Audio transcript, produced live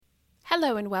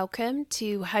Hello and welcome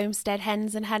to Homestead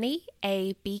Hens and Honey,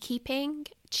 a beekeeping,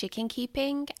 chicken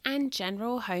keeping, and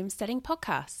general homesteading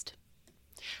podcast.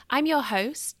 I'm your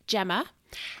host, Gemma,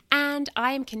 and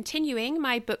I am continuing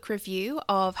my book review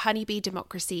of Honeybee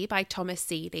Democracy by Thomas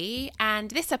Seeley,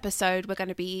 and this episode we're going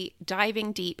to be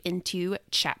diving deep into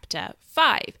Chapter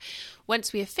 5.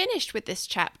 Once we have finished with this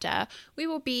chapter, we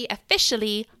will be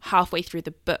officially halfway through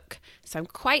the book, so I'm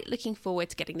quite looking forward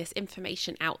to getting this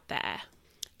information out there.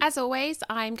 As always,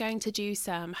 I'm going to do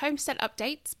some homestead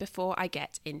updates before I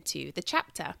get into the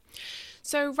chapter.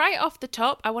 So right off the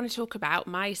top, I want to talk about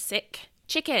my sick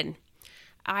chicken.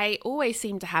 I always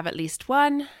seem to have at least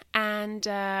one, and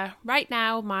right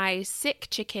now my sick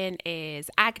chicken is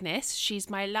Agnes. She's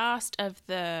my last of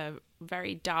the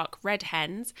very dark red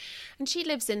hens, and she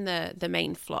lives in the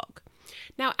main flock.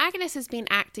 Now Agnes has been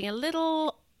acting a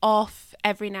little off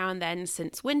every now and then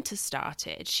since winter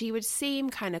started. She would seem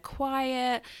kind of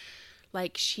quiet,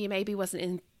 like she maybe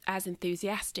wasn't as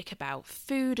enthusiastic about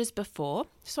food as before.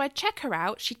 So I'd check her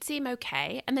out, she'd seem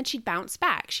okay, and then she'd bounce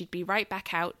back. She'd be right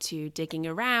back out to digging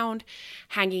around,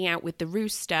 hanging out with the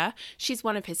rooster. She's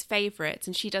one of his favourites,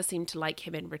 and she does seem to like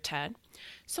him in return.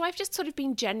 So I've just sort of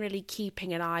been generally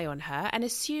keeping an eye on her and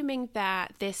assuming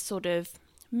that this sort of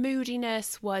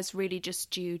moodiness was really just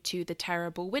due to the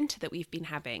terrible winter that we've been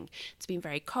having. It's been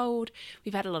very cold,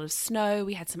 we've had a lot of snow,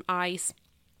 we had some ice,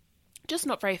 just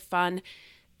not very fun,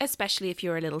 especially if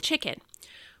you're a little chicken.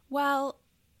 Well,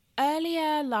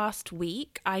 earlier last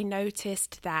week I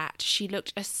noticed that she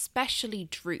looked especially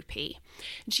droopy,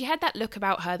 and she had that look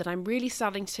about her that I'm really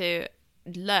starting to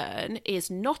learn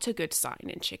is not a good sign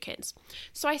in chickens.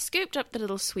 So I scooped up the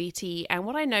little sweetie, and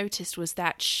what I noticed was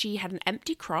that she had an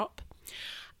empty crop,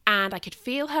 and I could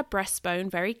feel her breastbone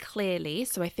very clearly,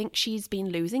 so I think she's been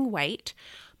losing weight,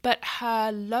 but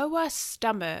her lower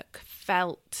stomach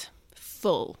felt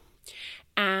full,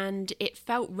 and it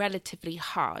felt relatively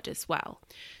hard as well.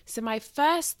 So my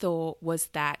first thought was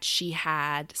that she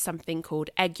had something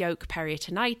called egg yolk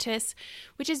peritonitis,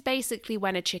 which is basically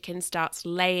when a chicken starts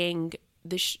laying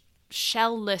the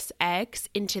shell-less eggs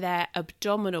into their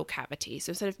abdominal cavity. So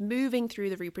instead of moving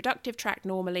through the reproductive tract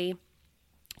normally,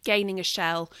 gaining a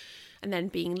shell and then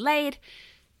being laid,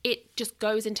 it just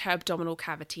goes into her abdominal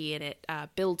cavity and it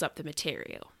builds up the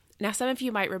material. Now, some of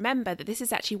you might remember that this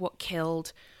is actually what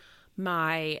killed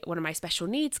one of my special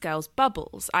needs girls,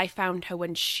 Bubbles. I found her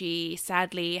when she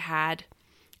sadly had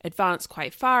advanced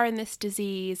quite far in this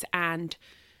disease, and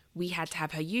we had to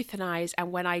have her euthanized.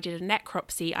 And when I did a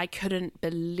necropsy, I couldn't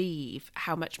believe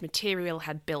how much material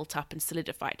had built up and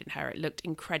solidified in her. It looked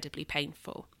incredibly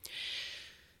painful.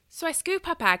 So I scoop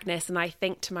up Agnes and I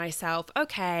think to myself,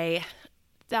 okay,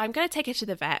 I'm going to take her to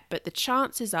the vet, but the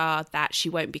chances are that she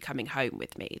won't be coming home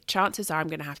with me. The chances are I'm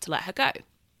going to have to let her go.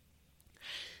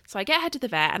 So I get her to the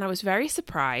vet, and I was very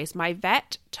surprised. My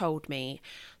vet told me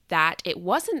that it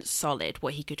wasn't solid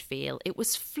what he could feel, it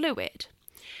was fluid.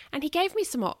 And he gave me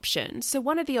some options. So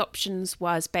one of the options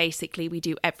was basically we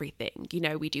do everything. You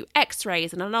know, we do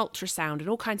x-rays and an ultrasound and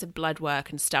all kinds of blood work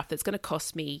and stuff that's going to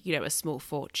cost me, a small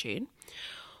fortune.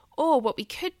 Or what we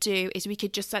could do is we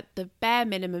could just at the bare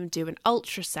minimum do an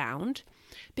ultrasound,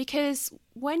 because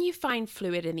when you find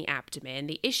fluid in the abdomen,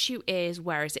 the issue is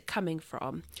where is it coming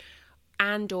from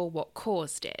and or what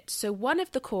caused it. So one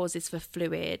of the causes for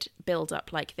fluid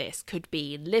buildup like this could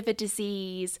be liver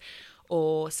disease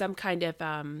or some kind of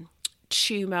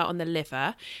tumour on the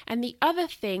liver, and the other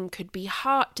thing could be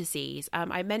heart disease.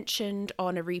 I mentioned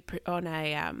on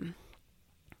a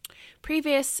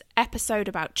previous episode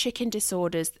about chicken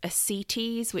disorders,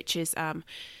 ascites, which is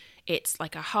it's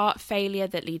like a heart failure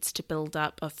that leads to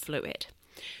buildup of fluid.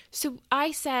 So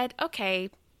I said,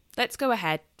 okay, let's go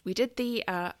ahead. We did the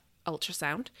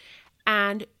ultrasound,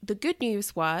 and the good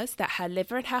news was that her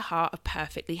liver and her heart are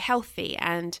perfectly healthy,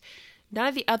 and none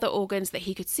of the other organs that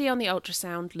he could see on the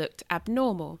ultrasound looked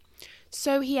abnormal.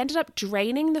 So he ended up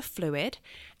draining the fluid,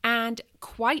 and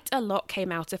quite a lot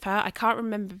came out of her. I can't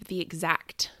remember the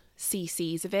exact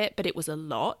cc's of it, but it was a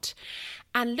lot.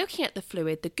 And looking at the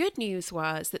fluid, the good news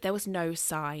was that there was no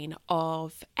sign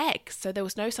of eggs. So there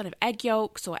was no sign of egg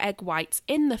yolks or egg whites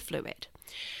in the fluid.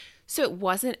 So it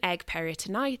wasn't egg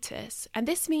peritonitis. And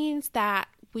this means that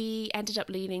we ended up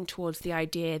leaning towards the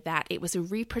idea that it was a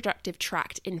reproductive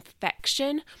tract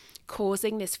infection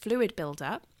causing this fluid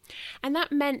buildup. And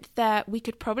that meant that we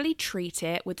could probably treat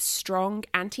it with strong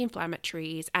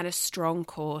anti-inflammatories and a strong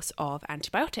course of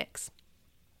antibiotics.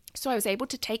 So I was able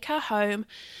to take her home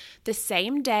the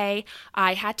same day.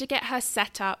 I had to get her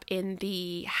set up in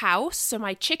the house. So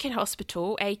my chicken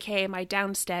hospital, aka my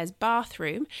downstairs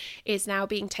bathroom, is now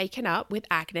being taken up with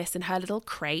Agnes and her little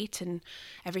crate and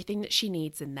everything that she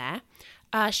needs in there.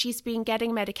 She's been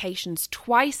getting medications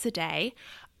twice a day.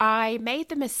 I made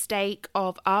the mistake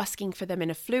of asking for them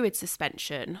in a fluid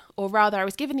suspension, or rather I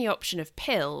was given the option of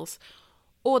pills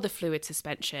or the fluid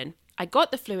suspension. I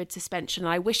got the fluid suspension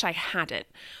and I wish I hadn't.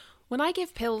 When I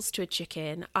give pills to a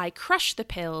chicken, I crush the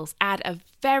pills, add a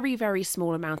very, very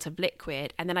small amount of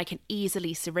liquid, and then I can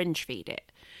easily syringe feed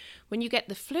it. When you get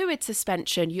the fluid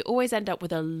suspension, you always end up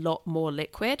with a lot more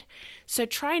liquid. So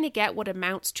trying to get what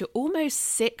amounts to almost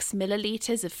 6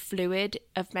 milliliters of fluid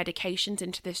of medications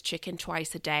into this chicken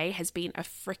twice a day has been a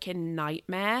freaking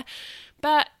nightmare.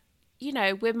 But,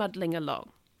 we're muddling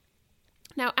along.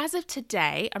 Now, as of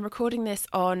today, I'm recording this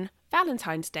on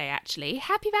Valentine's Day, actually.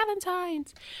 Happy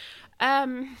Valentine's!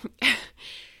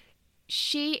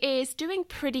 She is doing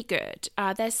pretty good.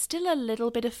 There's still a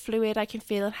little bit of fluid I can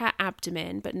feel in her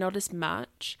abdomen, but not as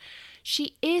much.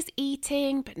 She is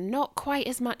eating, but not quite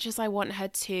as much as I want her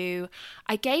to.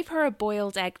 I gave her a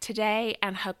boiled egg today,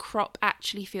 and her crop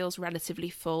actually feels relatively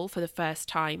full for the first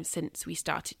time since we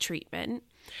started treatment.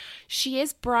 She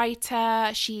is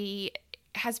brighter. She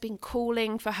has been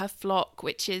calling for her flock,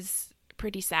 which is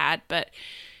pretty sad, but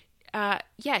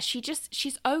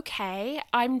she's okay.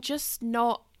 I'm just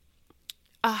not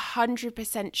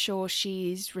 100% sure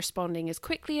she's responding as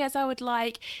quickly as I would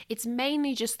like. It's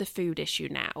mainly just the food issue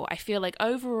now. I feel like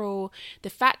overall, the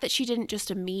fact that she didn't just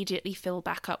immediately fill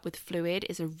back up with fluid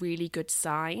is a really good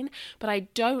sign, but I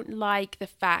don't like the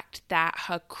fact that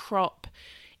her crop,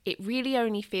 it really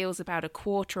only feels about a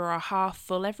quarter or a half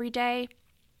full every day.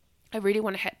 I really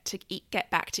want to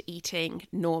get back to eating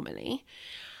normally.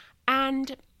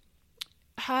 And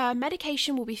her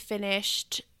medication will be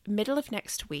finished middle of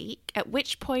next week, at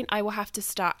which point I will have to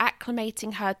start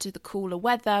acclimating her to the cooler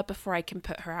weather before I can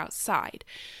put her outside.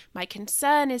 My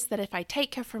concern is that if I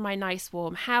take her from my nice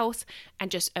warm house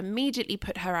and just immediately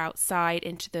put her outside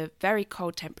into the very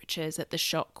cold temperatures, that the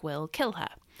shock will kill her.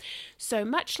 So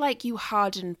much like you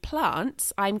harden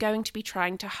plants, I'm going to be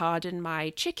trying to harden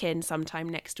my chicken sometime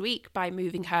next week by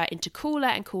moving her into cooler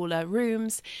and cooler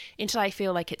rooms until I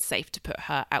feel like it's safe to put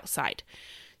her outside.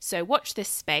 So watch this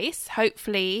space.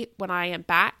 Hopefully, when I am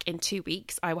back in 2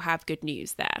 weeks, I will have good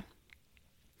news there.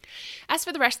 As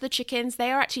for the rest of the chickens,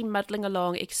 they are actually muddling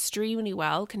along extremely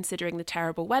well considering the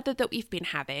terrible weather that we've been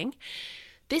having.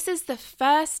 This is the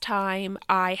first time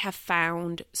I have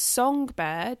found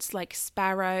songbirds like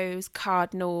sparrows,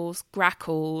 cardinals,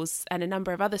 grackles, and a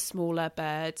number of other smaller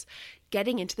birds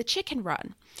getting into the chicken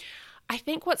run. I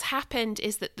think what's happened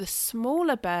is that the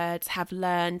smaller birds have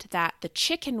learned that the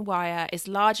chicken wire is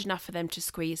large enough for them to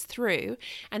squeeze through,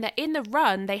 and that in the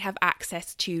run they have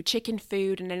access to chicken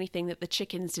food and anything that the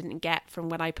chickens didn't get from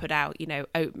when I put out,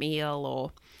 oatmeal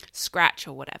or scratch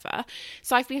or whatever.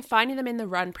 So I've been finding them in the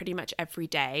run pretty much every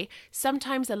day.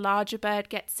 Sometimes a larger bird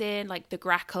gets in, like the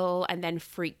grackle, and then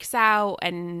freaks out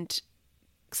and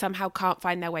somehow can't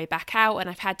find their way back out, and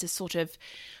I've had to sort of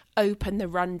open the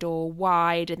run door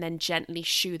wide and then gently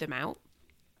shoo them out.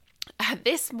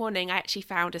 This morning I actually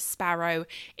found a sparrow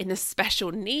in the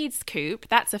special needs coop.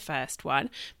 That's a first one.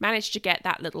 Managed to get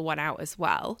that little one out as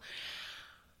well.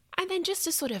 And then just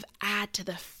to sort of add to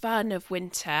the fun of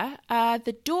winter,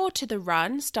 the door to the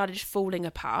run started falling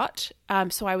apart.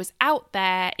 So I was out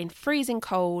there in freezing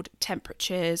cold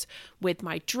temperatures with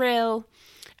my drill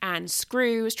and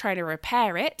screws trying to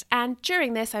repair it, and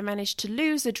during this I managed to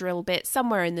lose a drill bit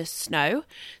somewhere in the snow,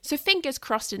 so fingers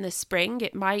crossed in the spring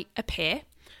it might appear,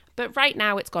 but right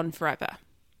now it's gone forever.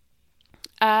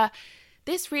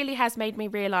 This really has made me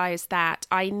realise that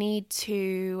I need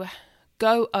to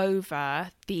go over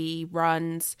the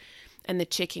runs and the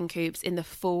chicken coops in the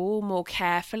fall more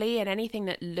carefully, and anything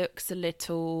that looks a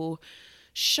little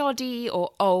shoddy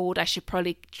or old I should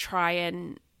probably try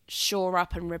and shore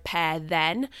up and repair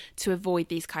then to avoid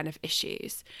these kind of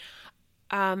issues.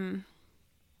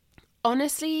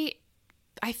 Honestly,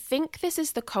 I think this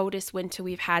is the coldest winter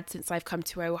we've had since I've come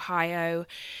to Ohio,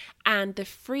 and the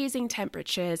freezing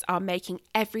temperatures are making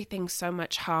everything so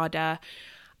much harder.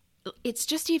 It's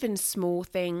just even small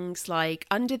things like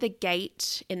under the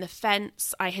gate in the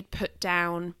fence, I had put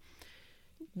down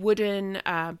wooden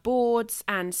boards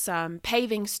and some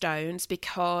paving stones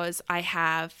because I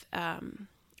have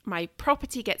my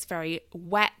property gets very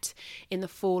wet in the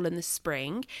fall and the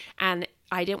spring, and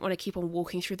I didn't want to keep on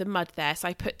walking through the mud there, so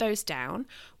I put those down.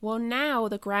 Well, now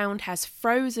the ground has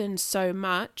frozen so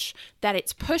much that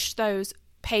it's pushed those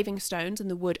paving stones and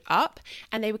the wood up,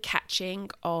 and they were catching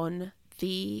on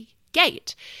the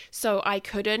gate. So I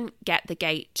couldn't get the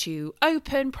gate to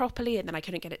open properly, and then I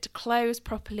couldn't get it to close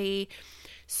properly.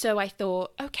 So I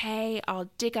thought, okay, I'll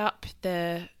dig up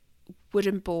the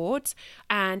wooden boards,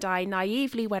 and I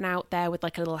naively went out there with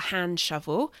like a little hand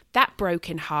shovel. That broke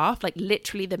in half, like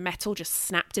literally the metal just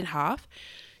snapped in half.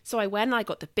 So I went and I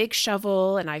got the big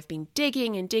shovel, and I've been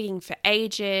digging and digging for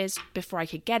ages before I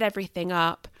could get everything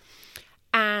up.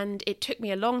 And it took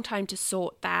me a long time to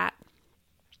sort that.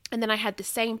 And then I had the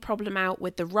same problem out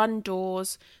with the run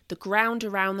doors. The ground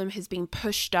around them has been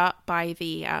pushed up by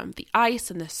the ice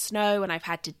and the snow, and I've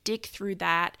had to dig through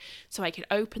that so I could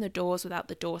open the doors without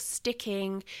the doors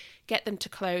sticking, get them to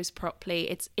close properly.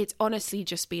 It's honestly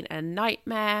just been a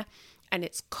nightmare, and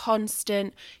it's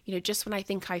constant. You know, just when I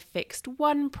think I fixed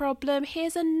one problem,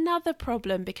 here's another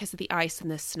problem because of the ice and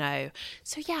the snow.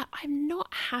 So yeah, I'm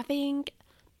not having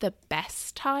the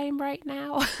best time right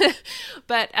now,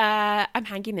 but I'm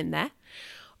hanging in there.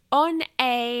 On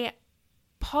a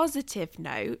positive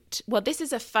note, well, this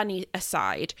is a funny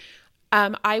aside.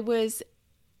 I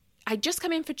just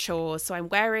come in for chores, so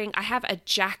I have a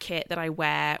jacket that I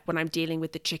wear when I'm dealing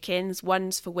with the chickens.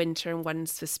 One's for winter and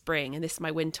one's for spring, and this is my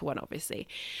winter one, obviously.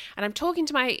 And I'm talking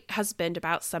to my husband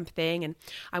about something, and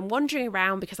I'm wandering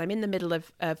around because I'm in the middle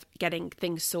of getting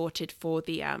things sorted for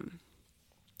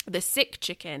the sick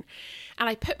chicken, and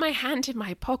I put my hand in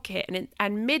my pocket,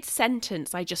 and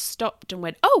mid-sentence I just stopped and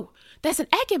went, oh, there's an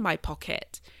egg in my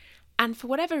pocket. And for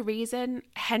whatever reason,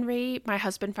 Henry, my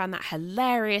husband, found that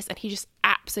hilarious, and he just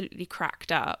absolutely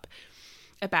cracked up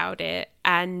about it,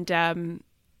 and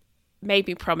made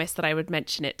me promise that I would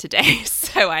mention it today.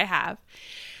 So I have.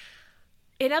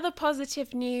 In other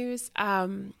positive news,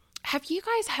 have you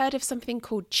guys heard of something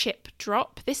called Chip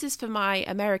Drop? This is for my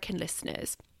American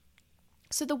listeners.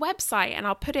 So the website, and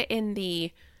I'll put it in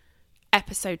the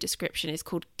episode description, is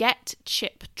called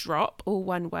getchipdrop, all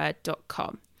one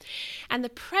word.com. And the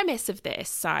premise of this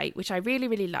site, which I really,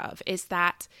 really love, is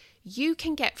that you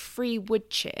can get free wood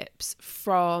chips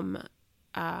from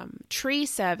tree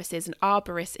services and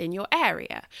arborists in your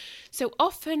area. So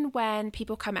often when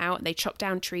people come out and they chop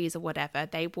down trees or whatever,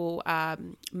 they will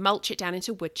mulch it down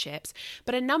into wood chips.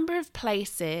 But a number of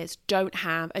places don't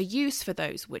have a use for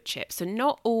those wood chips. So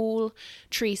not all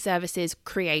tree services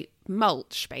create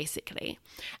mulch, basically.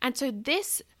 And so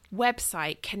this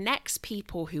website connects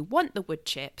people who want the wood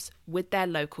chips with their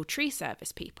local tree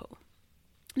service people.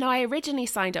 Now, I originally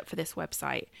signed up for this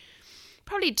website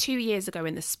probably 2 years ago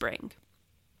in the spring.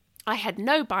 I had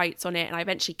no bites on it, and I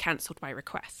eventually cancelled my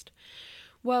request.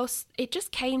 Well, it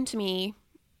just came to me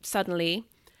suddenly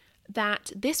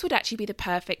that this would actually be the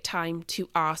perfect time to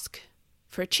ask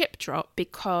for a chip drop,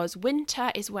 because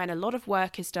winter is when a lot of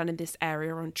work is done in this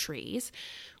area on trees.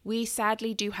 We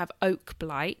sadly do have oak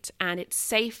blight, and it's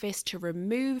safest to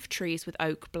remove trees with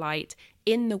oak blight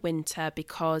in the winter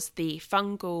because the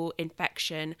fungal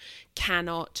infection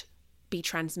cannot be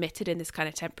transmitted in this kind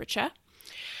of temperature.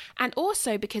 And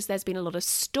also because there's been a lot of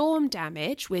storm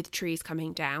damage with trees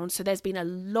coming down. So there's been a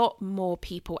lot more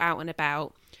people out and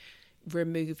about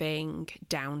removing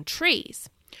down trees.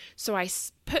 So I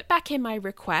put back in my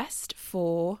request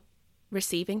for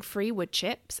receiving free wood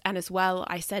chips. And as well,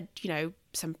 I said,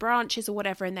 some branches or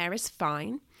whatever in there is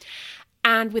fine.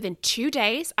 And within 2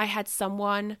 days, I had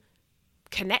someone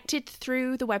connected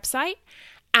through the website.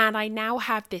 And I now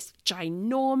have this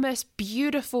ginormous,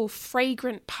 beautiful,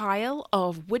 fragrant pile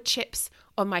of wood chips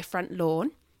on my front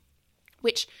lawn,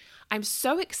 which I'm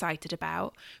so excited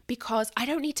about because I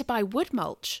don't need to buy wood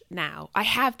mulch now. I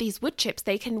have these wood chips.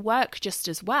 They can work just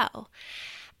as well.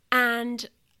 And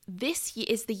this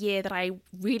is the year that I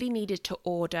really needed to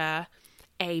order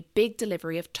a big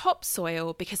delivery of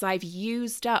topsoil because I've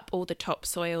used up all the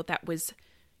topsoil that was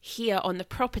here on the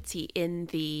property in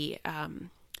the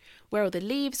where all the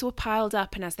leaves were piled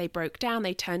up, and as they broke down,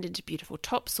 they turned into beautiful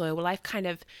topsoil. Well, I've kind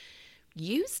of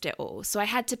used it all, so I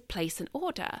had to place an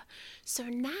order. So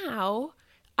now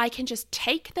I can just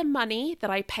take the money that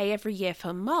I pay every year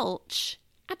for mulch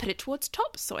and put it towards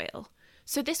topsoil.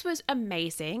 So this was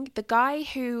amazing. The guy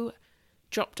who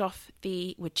dropped off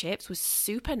the wood chips was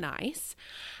super nice,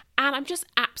 and I'm just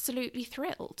absolutely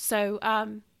thrilled. So,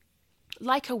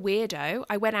 like a weirdo,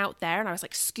 I went out there and I was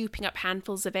like scooping up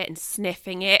handfuls of it and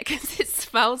sniffing it because it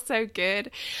smells so good.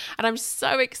 And I'm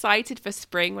so excited for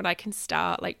spring when I can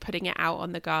start like putting it out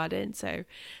on the garden. So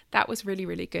that was really,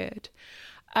 really good.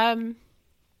 In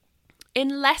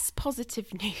less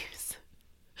positive news,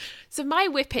 so my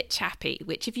Whippet Chappie,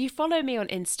 which if you follow me on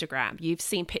Instagram, you've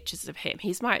seen pictures of him.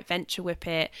 He's my adventure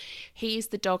Whippet. He's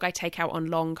the dog I take out on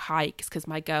long hikes because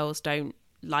my girls don't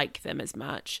like them as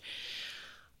much.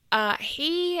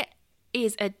 He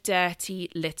is a dirty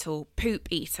little poop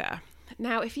eater.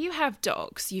 Now, if you have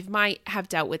dogs, you might have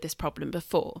dealt with this problem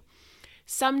before.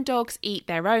 Some dogs eat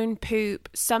their own poop.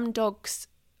 Some dogs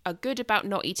are good about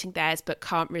not eating theirs but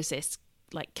can't resist,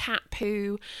 like cat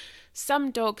poo.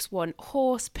 Some dogs want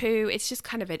horse poo. It's just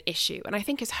kind of an issue. And I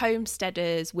think as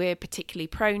homesteaders, we're particularly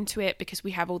prone to it because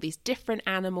we have all these different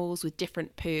animals with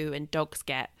different poo and dogs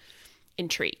get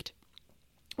intrigued.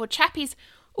 Well, Chappie's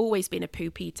always been a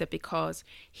poop eater because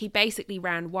he basically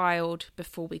ran wild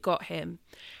before we got him.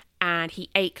 And he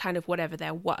ate kind of whatever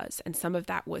there was, and some of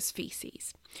that was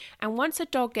feces. And once a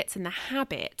dog gets in the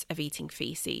habit of eating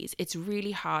feces, it's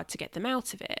really hard to get them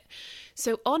out of it.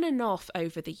 So on and off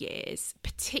over the years,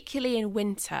 particularly in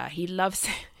winter, he loves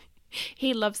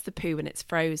the poo when it's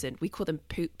frozen. We call them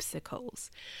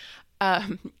poopsicles.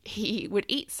 He would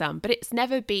eat some, but it's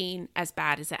never been as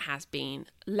bad as it has been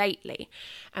lately.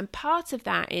 And part of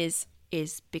that is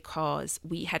because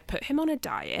we had put him on a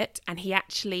diet and he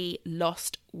actually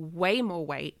lost way more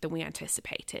weight than we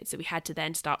anticipated. So we had to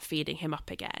then start feeding him up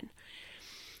again.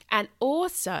 And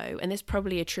also, and this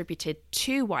probably attributed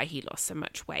to why he lost so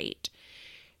much weight,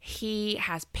 he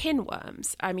has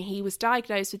pinworms. I mean, he was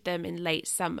diagnosed with them in late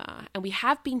summer and we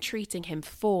have been treating him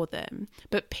for them.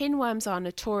 But pinworms are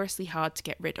notoriously hard to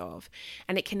get rid of,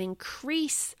 and it can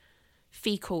increase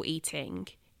fecal eating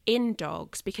in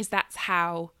dogs because that's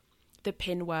how the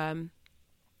pinworm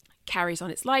carries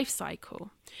on its life cycle.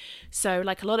 So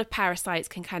like a lot of parasites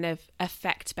can kind of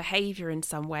affect behavior in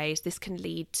some ways. This can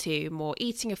lead to more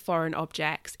eating of foreign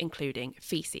objects, including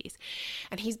feces.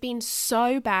 And he's been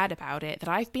so bad about it that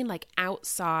I've been like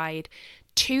outside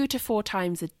 2 to 4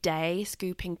 times a day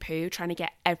scooping poo, trying to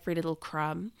get every little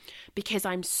crumb because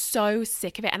I'm so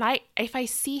sick of it. And if I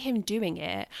see him doing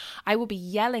it, I will be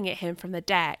yelling at him from the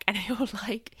deck and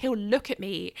he'll look at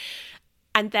me.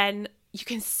 And then you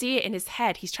can see it in his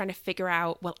head. He's trying to figure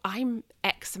out, well, I'm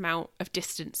X amount of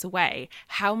distance away.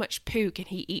 How much poo can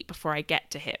he eat before I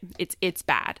get to him? It's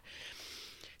bad.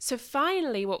 So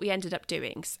finally, what we ended up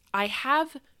doing, I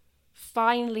have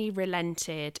finally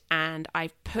relented and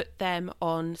I've put them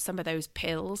on some of those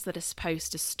pills that are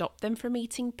supposed to stop them from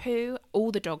eating poo.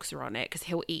 All the dogs are on it because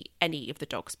he'll eat any of the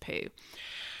dog's poo.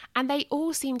 And they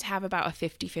all seem to have about a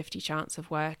 50-50 chance of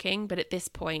working. But at this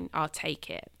point, I'll take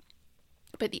it.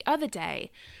 But the other day,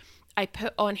 I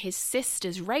put on his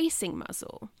sister's racing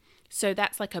muzzle. So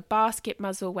that's like a basket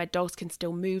muzzle where dogs can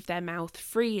still move their mouth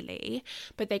freely,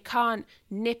 but they can't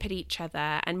nip at each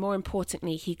other. And more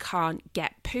importantly, he can't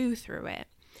get poo through it.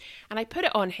 And I put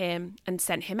it on him and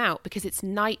sent him out because it's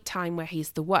nighttime where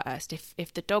he's the worst.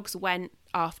 If the dogs went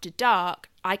after dark,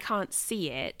 I can't see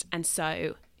it. And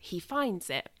so he finds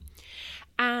it.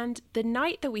 And the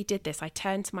night that we did this, I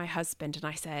turned to my husband and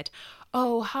I said,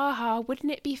 "Oh,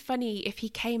 wouldn't it be funny if he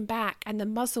came back and the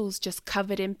muzzle's just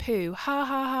covered in poo?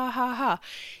 Ha.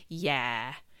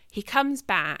 Yeah, he comes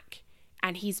back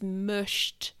and he's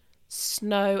mushed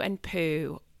snow and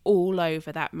poo all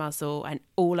over that muzzle and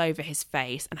all over his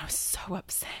face. And I was so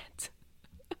upset.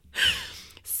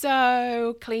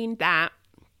 So cleaned that.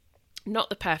 Not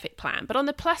the perfect plan. But on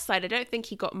the plus side, I don't think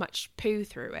he got much poo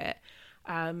through it.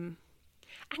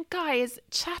 And guys,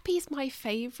 Chappie's my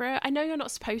favourite. I know you're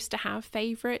not supposed to have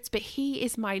favourites, but he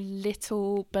is my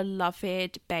little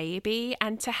beloved baby.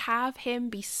 And to have him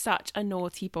be such a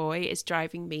naughty boy is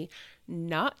driving me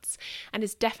nuts and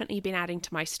has definitely been adding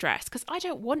to my stress because I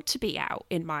don't want to be out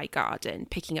in my garden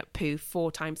picking up poo 4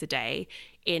 times a day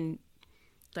in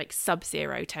like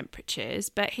sub-zero temperatures.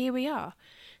 But here we are.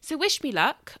 So wish me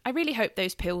luck. I really hope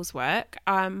those pills work.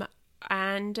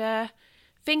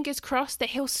 Fingers crossed that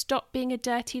he'll stop being a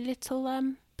dirty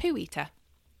little poo eater.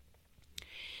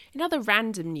 In other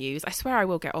random news, I swear I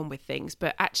will get on with things,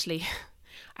 but actually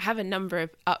I have a number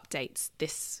of updates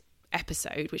this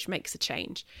episode, which makes a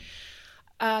change.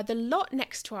 The lot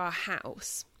next to our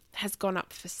house has gone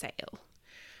up for sale,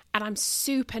 and I'm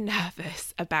super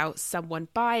nervous about someone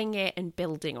buying it and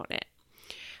building on it.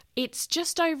 It's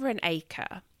just over an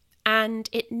acre. And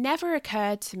it never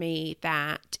occurred to me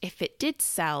that if it did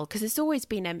sell, because it's always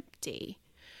been empty,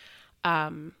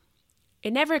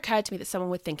 it never occurred to me that someone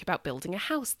would think about building a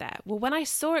house there. Well, when I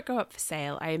saw it go up for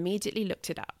sale, I immediately looked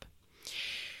it up.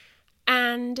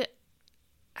 And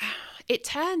it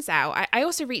turns out, I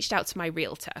also reached out to my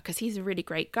realtor because he's a really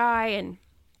great guy and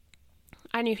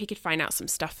I knew he could find out some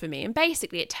stuff for me. And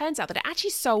basically, it turns out that it actually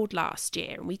sold last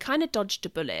year. And we kind of dodged a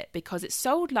bullet because it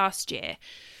sold last year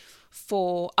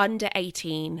for under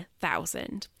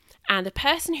 18,000, and the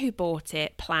person who bought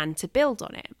it planned to build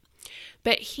on it.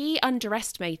 But he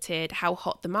underestimated how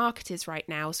hot the market is right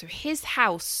now. So his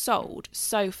house sold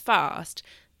so fast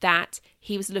that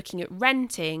he was looking at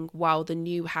renting while the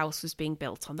new house was being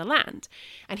built on the land.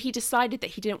 And he decided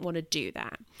that he didn't want to do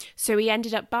that. So he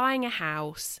ended up buying a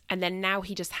house, and then now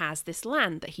he just has this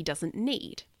land that he doesn't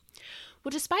need.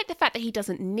 Well, despite the fact that he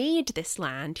doesn't need this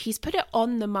land, he's put it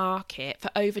on the market for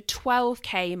over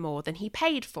 12k more than he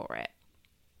paid for it.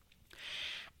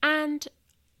 And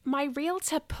my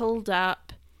realtor pulled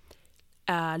up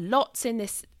lots in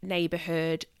this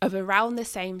neighbourhood of around the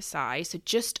same size, so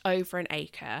just over an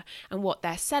acre, and what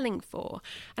they're selling for.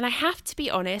 And I have to be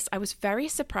honest, I was very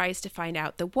surprised to find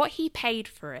out that what he paid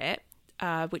for it,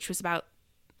 which was about,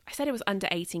 I said it was under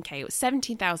 18k, it was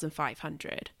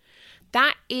 17,500.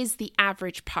 That is the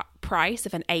average price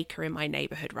of an acre in my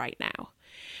neighbourhood right now.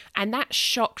 And that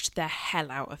shocked the hell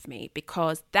out of me,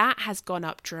 because that has gone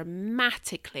up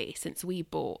dramatically since we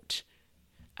bought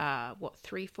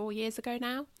 3-4 years ago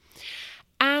now.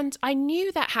 And I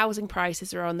knew that housing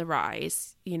prices are on the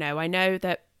rise. You know, I know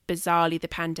that bizarrely the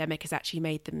pandemic has actually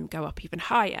made them go up even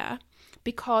higher,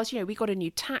 because, you know, we got a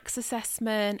new tax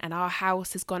assessment and our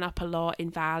house has gone up a lot in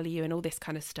value and all this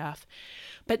kind of stuff.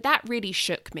 But that really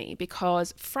shook me,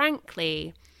 because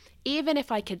frankly, even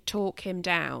if I could talk him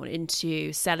down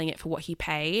into selling it for what he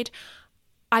paid,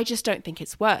 I just don't think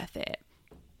it's worth it.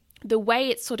 The way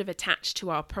it's sort of attached to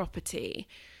our property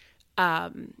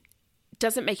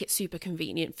doesn't make it super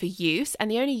convenient for use. And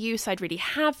the only use I'd really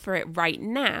have for it right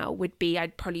now would be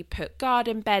I'd probably put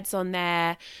garden beds on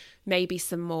there, maybe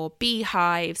some more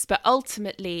beehives, but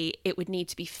ultimately it would need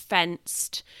to be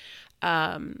fenced.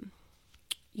 You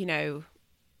know,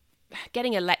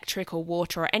 getting electric or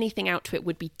water or anything out to it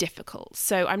would be difficult.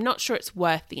 So I'm not sure it's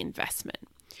worth the investment.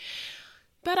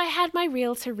 But I had my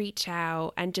realtor reach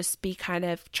out and just be kind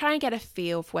of try and get a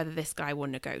feel for whether this guy will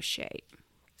negotiate.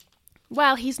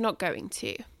 Well, he's not going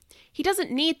to. He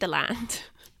doesn't need the land,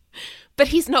 but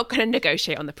he's not going to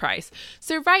negotiate on the price.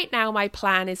 So right now, my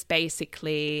plan is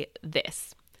basically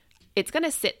this. It's going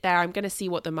to sit there. I'm going to see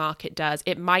what the market does.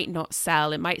 It might not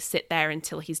sell. It might sit there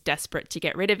until he's desperate to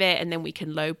get rid of it, and then we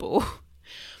can lowball.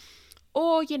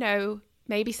 Or, you know,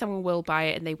 maybe someone will buy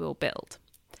it and they will build.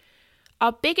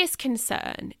 Our biggest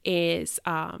concern is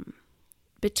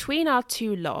between our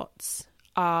two lots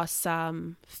are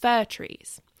some fir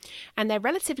trees. And they're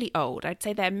relatively old. I'd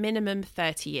say they're minimum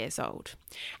 30 years old.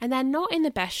 And they're not in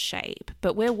the best shape,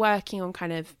 but we're working on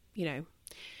kind of, you know,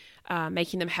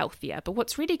 making them healthier. But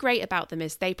what's really great about them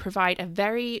is they provide a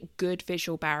very good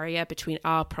visual barrier between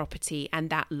our property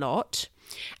and that lot.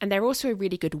 And they're also a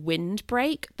really good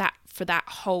windbreak for that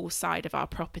whole side of our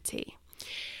property.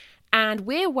 And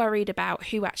we're worried about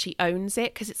who actually owns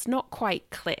it, because it's not quite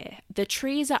clear. The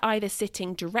trees are either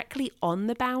sitting directly on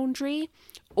the boundary,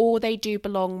 or they do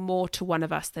belong more to one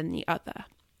of us than the other.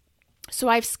 So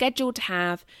I've scheduled to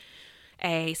have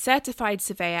a certified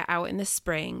surveyor out in the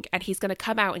spring, and he's going to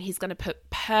come out and he's going to put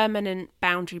permanent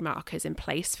boundary markers in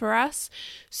place for us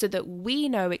so that we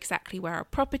know exactly where our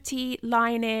property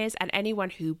line is, and anyone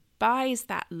who buys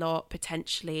that lot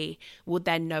potentially will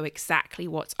then know exactly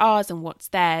what's ours and what's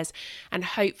theirs, and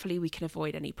hopefully we can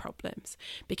avoid any problems.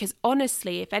 Because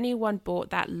honestly, if anyone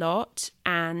bought that lot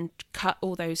and cut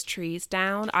all those trees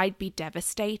down, I'd be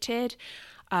devastated.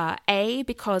 A,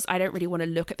 because I don't really want to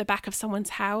look at the back of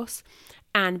someone's house,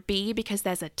 and B, because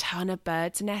there's a ton of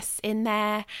birds' nests in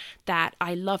there that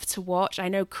I love to watch. I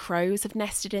know crows have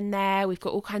nested in there. We've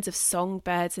got all kinds of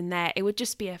songbirds in there. It would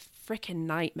just be a freaking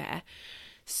nightmare.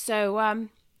 So,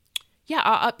 yeah,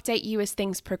 I'll update you as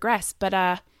things progress.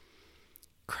 But,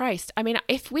 Christ, I mean,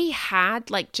 if we had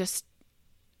the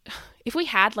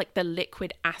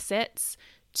liquid assets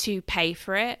to pay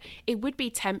for it, it would be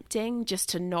tempting just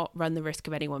to not run the risk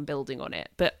of anyone building on it.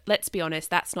 But let's be honest,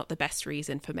 that's not the best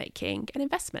reason for making an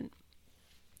investment.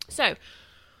 So,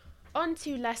 on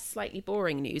to less slightly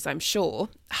boring news, I'm sure.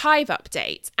 Hive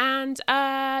update. And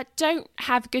don't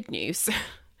have good news.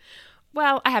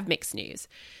 Well, I have mixed news.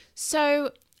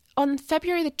 So on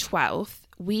February the 12th,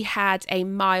 we had a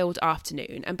mild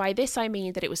afternoon. And by this, I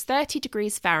mean that it was 30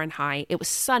 degrees Fahrenheit, it was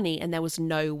sunny, and there was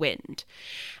no wind.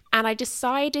 And I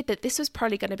decided that this was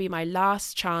probably going to be my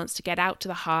last chance to get out to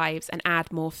the hives and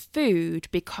add more food,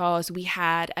 because we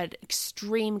had an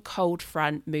extreme cold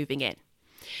front moving in.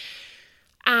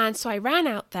 And so I ran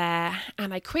out there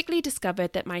and I quickly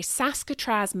discovered that my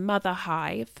Saskatraz mother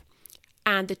hive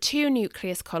and the 2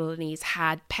 nucleus colonies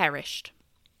had perished.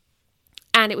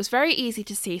 And it was very easy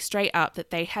to see straight up that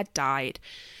they had died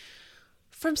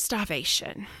from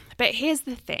starvation. But here's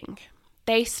the thing.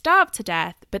 They starved to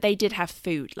death, but they did have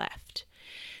food left.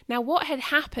 Now, what had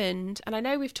happened, and I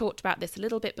know we've talked about this a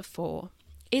little bit before,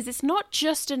 is it's not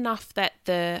just enough that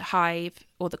the hive,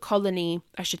 or the colony,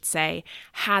 I should say,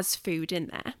 has food in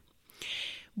there.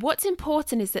 What's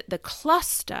important is that the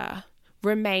cluster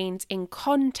remains in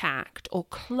contact or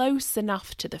close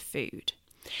enough to the food.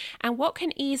 And what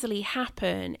can easily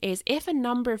happen is if a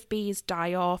number of bees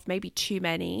die off, maybe too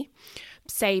many,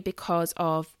 say because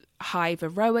of high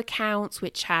varroa counts,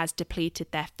 which has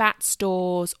depleted their fat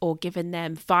stores or given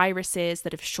them viruses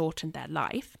that have shortened their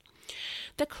life,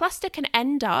 the cluster can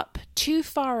end up too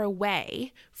far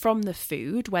away from the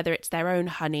food, whether it's their own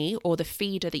honey or the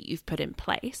feeder that you've put in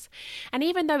place. And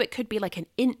even though it could be like an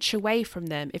inch away from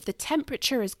them, if the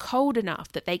temperature is cold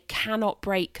enough that they cannot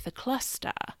break the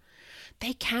cluster,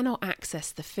 they cannot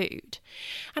access the food.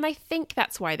 And I think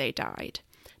that's why they died.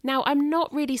 Now, I'm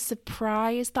not really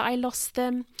surprised that I lost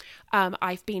them.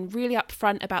 I've been really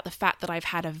upfront about the fact that I've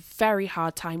had a very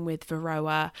hard time with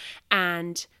Varroa,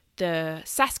 and the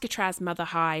Saskatraz mother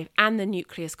hive and the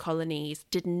nucleus colonies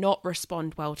did not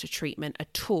respond well to treatment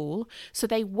at all, so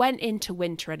they went into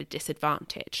winter at a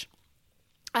disadvantage.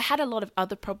 I had a lot of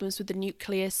other problems with the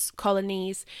nucleus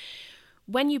colonies.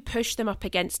 When you push them up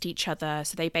against each other,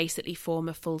 so they basically form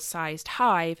a full-sized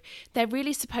hive, they're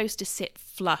really supposed to sit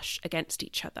flush against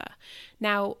each other.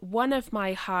 Now, one of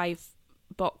my hive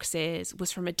boxes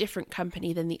was from a different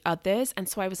company than the others, and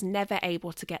so I was never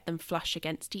able to get them flush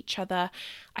against each other.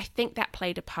 I think that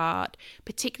played a part,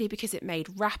 particularly because it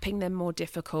made wrapping them more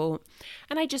difficult.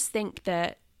 And I just think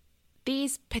that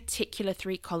these particular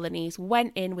 3 colonies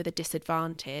went in with a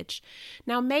disadvantage.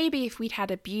 Now, maybe if we'd had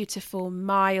a beautiful,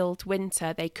 mild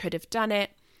winter, they could have done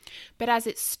it. But as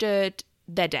it stood,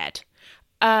 they're dead.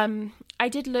 I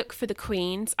did look for the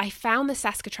queens. I found the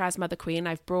Saskatraz mother queen.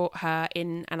 I've brought her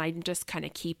in and I'm just kind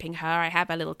of keeping her. I have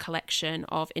a little collection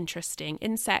of interesting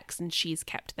insects and she's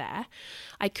kept there.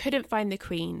 I couldn't find the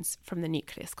queens from the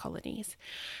nucleus colonies.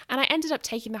 And I ended up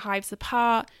taking the hives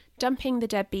apart, dumping the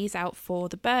dead bees out for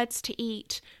the birds to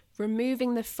eat,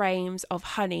 removing the frames of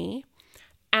honey,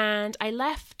 and I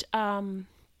left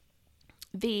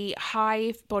the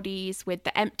hive bodies with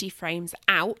the empty frames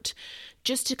out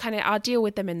just to I'll deal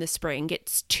with them in the spring.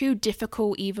 It's too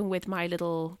difficult even with my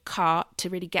little cart to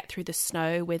really get through the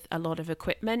snow with a lot of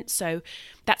equipment, so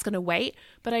that's going to wait.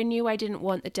 But I knew I didn't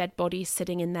want the dead bodies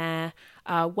sitting in there.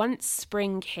 Once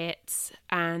spring hits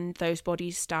and those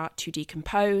bodies start to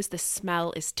decompose, the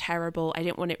smell is terrible. I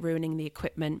didn't want it ruining the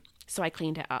equipment, so I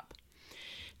cleaned it up.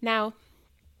 Now,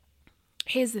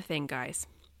 here's the thing, guys.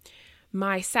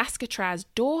 My Saskatraz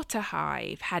daughter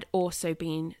hive had also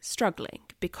been struggling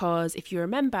because if you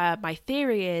remember, my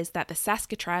theory is that the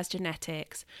Saskatraz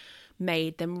genetics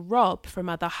made them rob from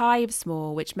other hives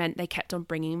more, which meant they kept on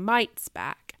bringing mites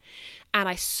back. And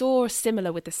I saw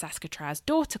similar with the Saskatraz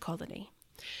daughter colony.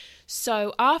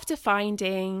 So after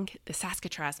finding the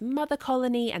Saskatraz mother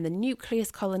colony and the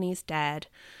nucleus colonies dead,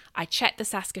 I checked the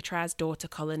Saskatraz daughter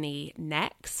colony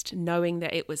next, knowing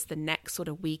that it was the next sort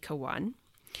of weaker one.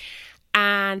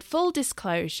 And full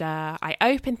disclosure, I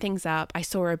opened things up. I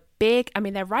saw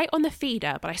they're right on the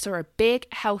feeder, but I saw a big,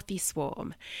 healthy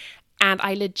swarm. And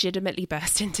I legitimately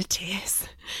burst into tears.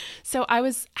 So I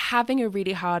was having a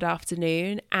really hard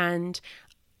afternoon and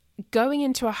going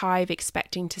into a hive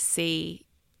expecting to see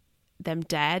them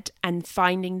dead and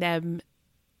finding them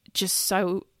just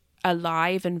so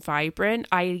alive and vibrant.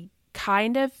 I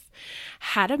kind of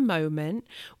had a moment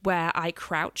where I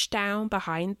crouched down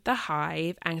behind the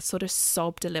hive and sort of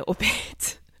sobbed a little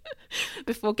bit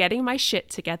before getting my shit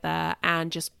together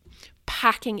and just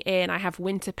packing in. I have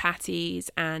winter patties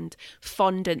and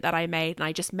fondant that I made, and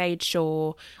I just made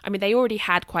sure, they already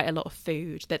had quite a lot of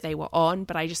food that they were on,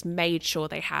 but I just made sure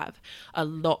they have a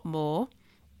lot more.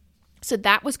 So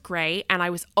that was great, and I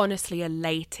was honestly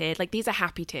elated. These are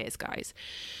happy tears, guys.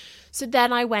 So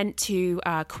then I went to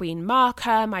Queen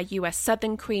Marker, my US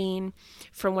Southern Queen,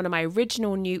 from one of my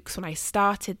original nukes when I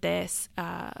started this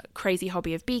crazy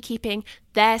hobby of beekeeping.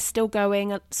 They're still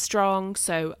going strong,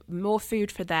 so more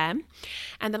food for them.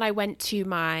 And then I went to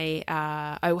my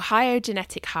Ohio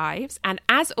genetic hives, and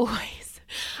as always,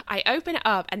 I open it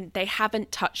up and they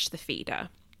haven't touched the feeder.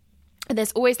 And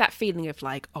there's always that feeling of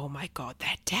oh my God,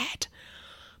 they're dead.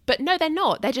 But no, they're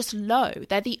not. They're just low.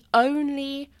 They're the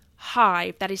only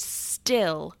hive that is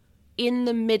still in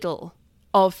the middle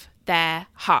of their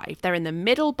hive. They're in the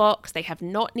middle box. They have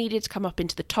not needed to come up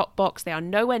into the top box. They are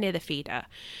nowhere near the feeder.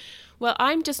 Well,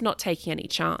 I'm just not taking any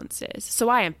chances. So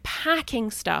I am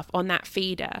packing stuff on that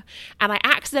feeder and I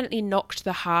accidentally knocked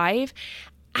the hive,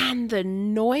 and the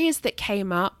noise that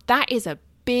came up, that is a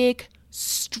big,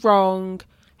 strong,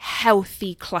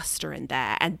 healthy cluster in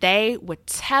there, and they were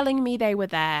telling me they were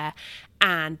there,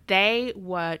 and they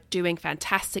were doing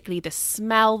fantastically. The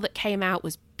smell that came out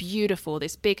was beautiful,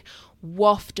 this big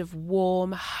waft of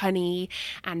warm honey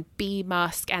and bee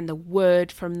musk and the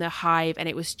wood from the hive, and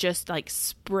it was just like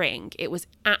spring. It was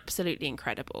absolutely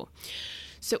incredible.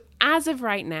 So as of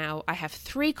right now, I have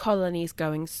 3 colonies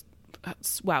going,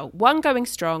 well, 1 going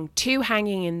strong, 2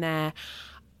 hanging in there.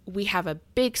 We have a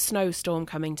big snowstorm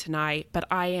coming tonight, but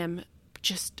I am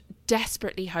just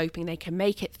desperately hoping they can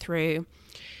make it through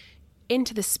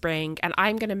into the spring, and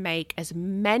I'm going to make as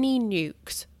many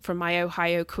nukes from my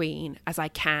Ohio Queen as I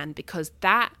can, because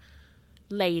that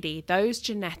lady, those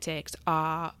genetics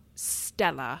are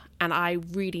stellar, and I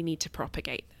really need to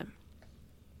propagate them.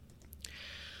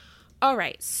 All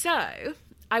right, so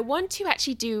I want to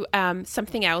actually do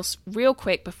something else real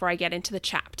quick before I get into the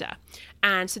chapter.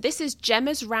 And so this is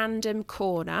Gemma's Random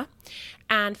Corner.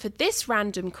 And for this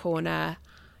Random Corner,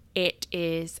 it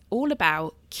is all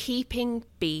about keeping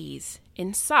bees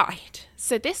inside.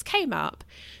 So this came up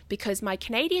because my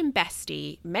Canadian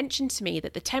bestie mentioned to me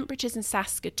that the temperatures in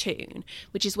Saskatoon,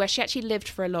 which is where she actually lived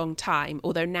for a long time,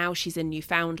 although now she's in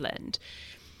Newfoundland,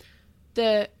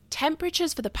 the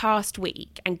temperatures for the past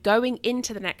week and going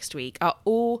into the next week are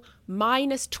all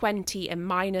minus 20 and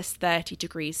minus 30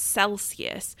 degrees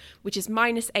Celsius, which is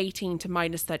minus 18 to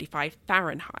minus 35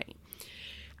 Fahrenheit.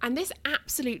 And this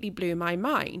absolutely blew my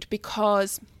mind,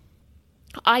 because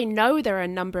I know there are a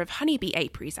number of honeybee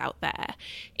apiaries out there,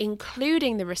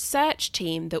 including the research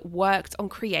team that worked on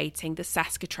creating the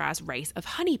Saskatraz race of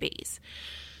honeybees.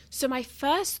 So my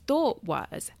first thought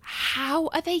was, how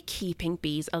are they keeping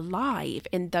bees alive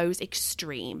in those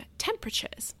extreme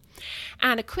temperatures?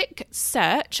 And a quick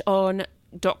search on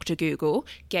Dr. Google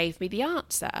gave me the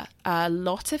answer. A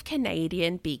lot of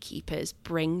Canadian beekeepers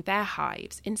bring their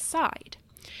hives inside.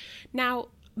 Now,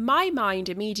 my mind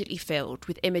immediately filled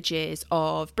with images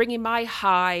of bringing my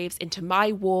hives into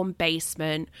my warm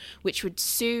basement, which would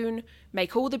soon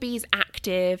make all the bees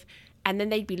active, and then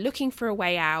they'd be looking for a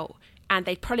way out, and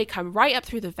they'd probably come right up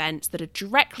through the vents that are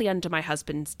directly under my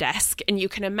husband's desk, and you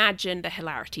can imagine the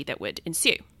hilarity that would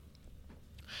ensue.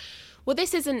 Well,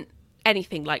 this isn't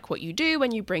anything like what you do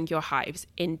when you bring your hives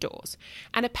indoors.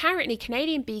 And apparently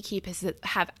Canadian beekeepers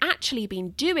have actually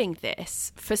been doing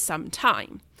this for some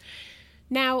time.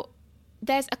 Now,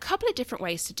 there's a couple of different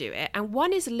ways to do it, and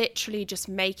one is literally just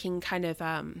making kind of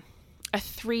a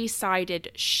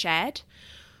 3-sided shed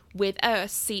with a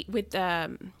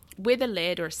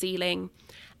lid or a ceiling,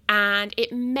 and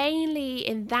it mainly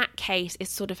in that case is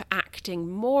sort of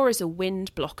acting more as a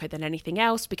wind blocker than anything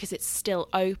else, because it's still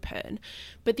open,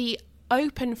 but the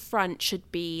open front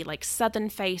should be like southern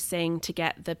facing to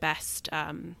get the best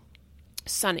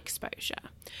sun exposure.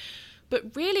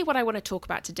 But really what I want to talk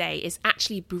about today is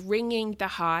actually bringing the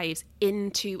hives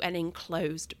into an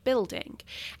enclosed building.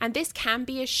 And this can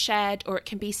be a shed, or it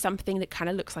can be something that kind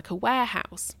of looks like a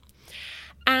warehouse.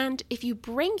 And if you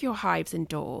bring your hives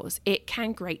indoors, it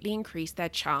can greatly increase their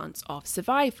chance of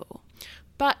survival.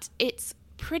 But it's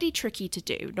pretty tricky to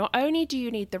do. Not only do you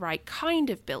need the right kind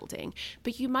of building,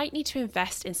 but you might need to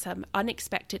invest in some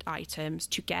unexpected items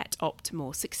to get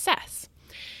optimal success.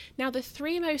 Now, the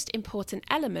 3 most important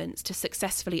elements to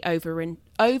successfully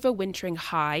overwintering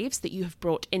hives that you have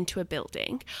brought into a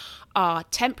building are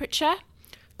temperature,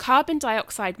 carbon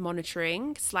dioxide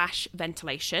monitoring /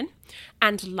 ventilation,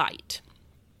 and light.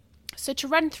 So to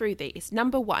run through these,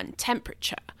 number 1,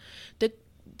 temperature.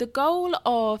 The goal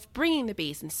of bringing the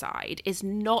bees inside is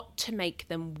not to make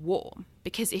them warm,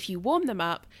 because if you warm them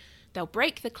up, they'll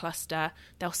break the cluster,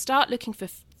 they'll start looking for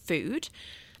food,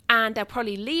 and they'll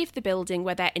probably leave the building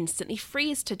where they'll instantly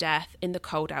freeze to death in the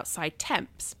cold outside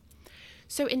temps.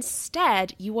 So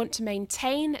instead, you want to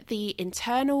maintain the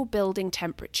internal building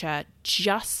temperature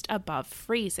just above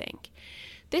freezing.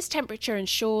 This temperature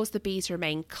ensures the bees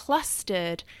remain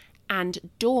clustered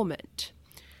and dormant.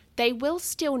 They will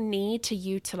still need to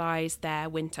utilize their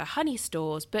winter honey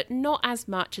stores, but not as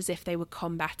much as if they were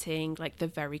combating like the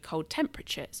very cold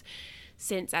temperatures.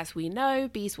 Since, as we know,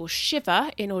 bees will shiver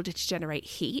in order to generate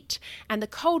heat, and the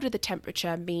colder the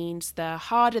temperature means the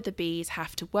harder the bees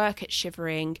have to work at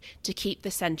shivering to keep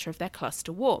the center of their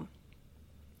cluster warm.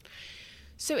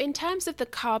 So in terms of the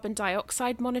carbon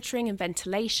dioxide monitoring and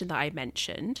ventilation that I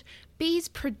mentioned, bees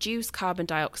produce carbon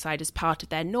dioxide as part of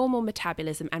their normal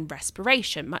metabolism and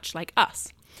respiration, much like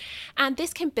us. And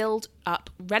this can build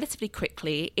up relatively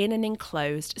quickly in an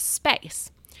enclosed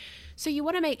space. So you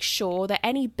want to make sure that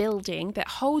any building that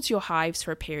holds your hives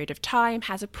for a period of time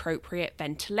has appropriate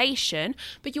ventilation,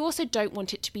 but you also don't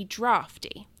want it to be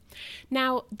drafty.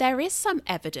 Now, there is some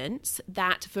evidence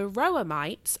that varroa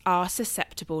mites are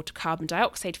susceptible to carbon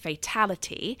dioxide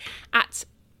fatality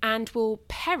and will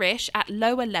perish at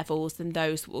lower levels than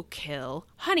those that will kill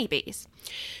honeybees.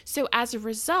 So as a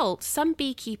result, some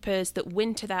beekeepers that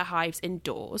winter their hives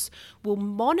indoors will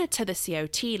monitor the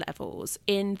COT levels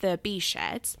in the bee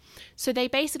sheds. So they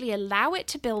basically allow it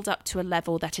to build up to a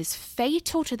level that is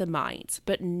fatal to the mites,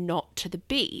 but not to the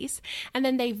bees. And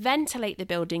then they ventilate the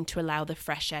building to allow the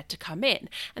fresh air to come in.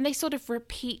 And they sort of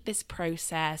repeat this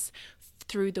process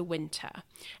through the winter.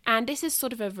 And this is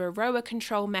sort of a varroa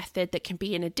control method that can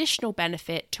be an additional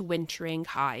benefit to wintering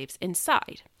hives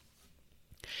inside.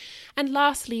 And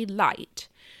lastly, light.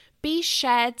 Bee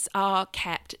sheds are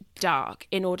kept dark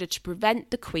in order to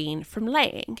prevent the queen from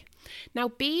laying. Now,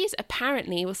 bees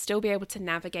apparently will still be able to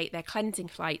navigate their cleansing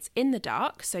flights in the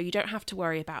dark, so you don't have to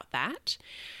worry about that.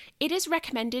 It is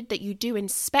recommended that you do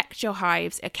inspect your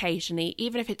hives occasionally,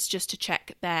 even if it's just to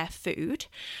check their food.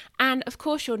 And of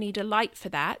course, you'll need a light for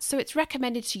that. So it's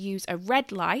recommended to use a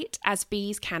red light, as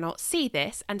bees cannot see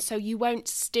this, and so you won't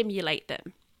stimulate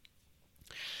them.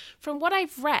 From what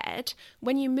I've read,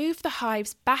 when you move the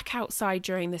hives back outside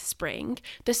during the spring,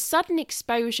 the sudden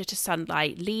exposure to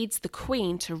sunlight leads the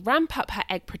queen to ramp up her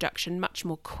egg production much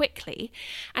more quickly,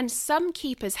 and some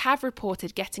keepers have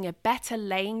reported getting a better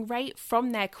laying rate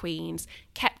from their queens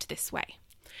kept this way.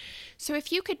 So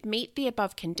if you could meet the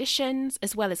above conditions,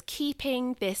 as well as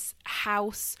keeping this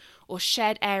house or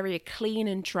shed area clean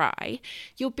and dry,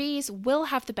 your bees will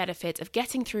have the benefit of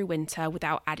getting through winter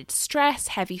without added stress,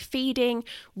 heavy feeding,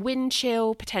 wind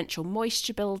chill, potential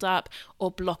moisture buildup,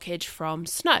 or blockage from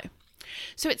snow.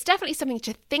 So it's definitely something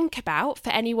to think about for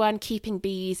anyone keeping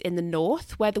bees in the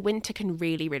north, where the winter can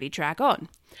really, really drag on.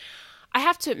 I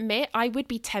have to admit, I would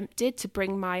be tempted to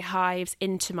bring my hives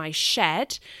into my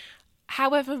shed.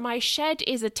 However, my shed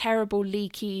is a terrible,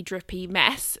 leaky, drippy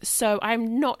mess, so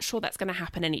I'm not sure that's going to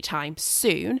happen anytime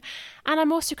soon. And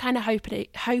I'm also kind of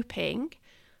hoping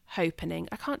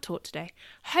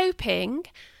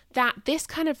that this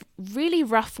kind of really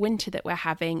rough winter that we're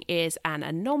having is an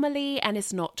anomaly and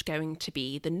is not going to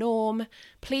be the norm.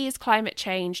 Please, climate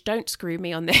change, don't screw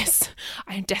me on this.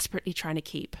 I'm desperately trying to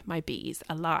keep my bees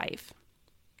alive.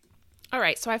 All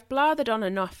right, so I've blathered on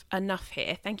enough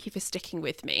here. Thank you for sticking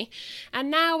with me. And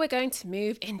now we're going to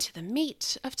move into the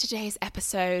meat of today's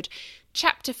episode,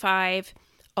 Chapter 5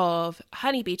 of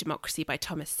Honeybee Democracy by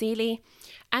Thomas Seeley.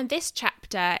 And this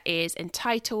chapter is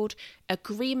entitled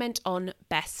Agreement on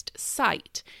Best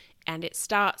Site. And it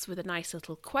starts with a nice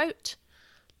little quote,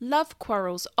 "Love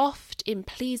quarrels oft in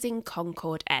pleasing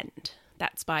concord end."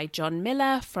 That's by John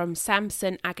Miller from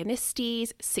Samson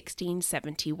Agonistes,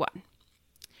 1671.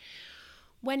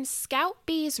 When scout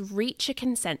bees reach a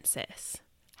consensus,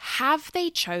 have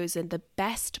they chosen the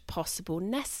best possible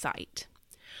nest site?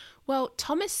 Well,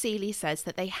 Thomas Seeley says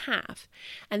that they have,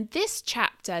 and this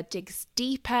chapter digs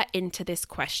deeper into this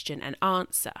question and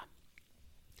answer.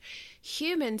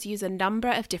 Humans use a number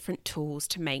of different tools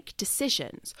to make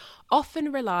decisions,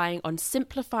 often relying on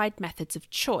simplified methods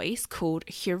of choice called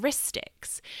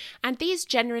heuristics, and these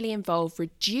generally involve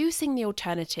reducing the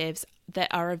alternatives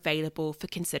that are available for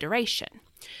consideration.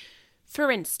 For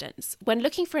instance, when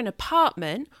looking for an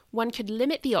apartment, one could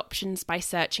limit the options by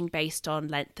searching based on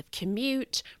length of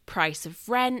commute, price of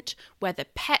rent, whether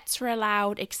pets were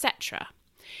allowed, etc.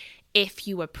 If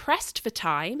you were pressed for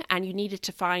time and you needed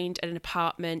to find an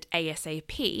apartment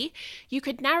ASAP, you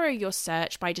could narrow your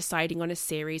search by deciding on a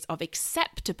series of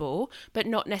acceptable but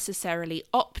not necessarily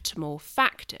optimal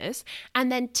factors,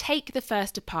 and then take the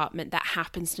first apartment that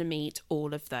happens to meet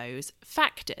all of those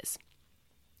factors.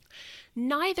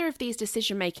 Neither of these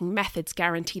decision-making methods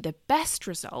guarantee the best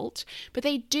result, but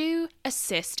they do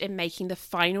assist in making the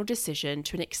final decision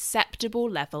to an acceptable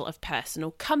level of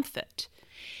personal comfort.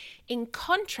 In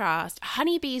contrast,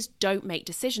 honeybees don't make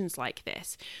decisions like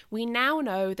this. We now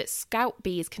know that scout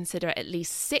bees consider at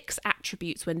least 6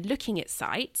 attributes when looking at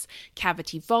sites: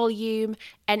 cavity volume,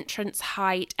 entrance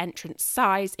height, entrance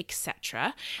size,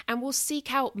 etc., and will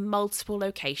seek out multiple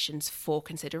locations for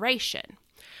consideration.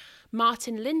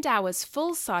 Martin Lindauer's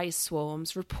full-size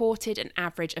swarms reported an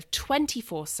average of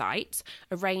 24 sites,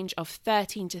 a range of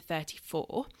 13 to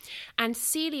 34, and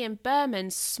Seeley and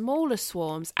Berman's smaller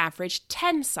swarms averaged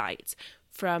 10 sites,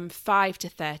 from 5 to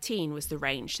 13 was the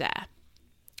range there.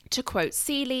 To quote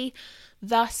Seeley,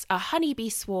 "Thus, a honeybee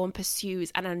swarm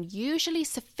pursues an unusually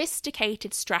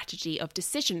sophisticated strategy of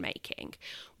decision-making,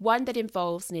 one that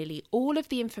involves nearly all of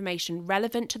the information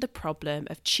relevant to the problem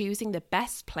of choosing the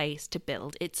best place to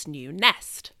build its new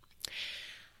nest."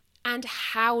 And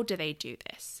how do they do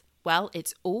this? Well,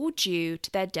 it's all due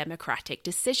to their democratic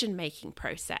decision-making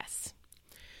process.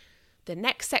 The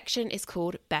next section is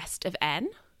called Best of N.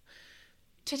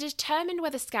 To determine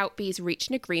whether scout bees reached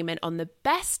an agreement on the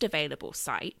best available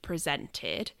site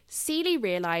presented, Seeley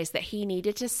realised that he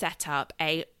needed to set up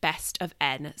a Best of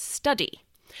N study.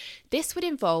 This would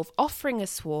involve offering a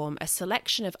swarm a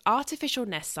selection of artificial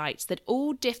nest sites that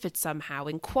all differed somehow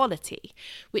in quality,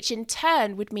 which in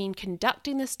turn would mean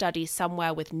conducting the study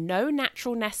somewhere with no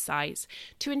natural nest sites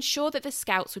to ensure that the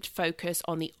scouts would focus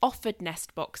on the offered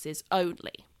nest boxes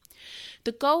only.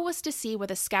 The goal was to see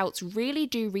whether scouts really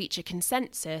do reach a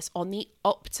consensus on the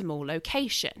optimal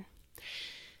location.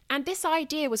 And this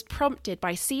idea was prompted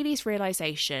by Seeley's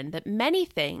realisation that many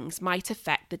things might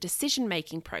affect the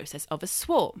decision-making process of a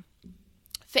swarm.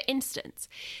 For instance,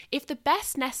 if the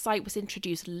best nest site was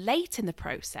introduced late in the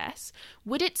process,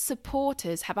 would its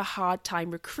supporters have a hard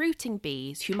time recruiting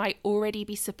bees who might already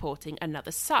be supporting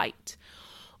another site?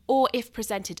 Or if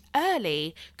presented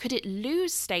early, could it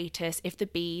lose status if the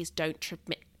bees don't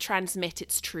transmit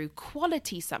its true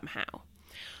quality somehow?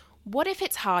 What if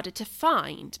it's harder to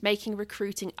find, making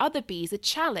recruiting other bees a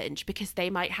challenge because they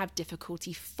might have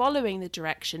difficulty following the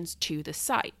directions to the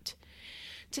site?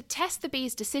 To test the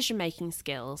bees' decision-making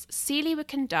skills, Seeley would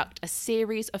conduct a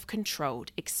series of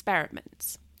controlled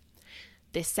experiments.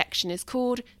 This section is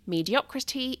called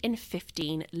Mediocrity in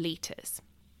 15 litres.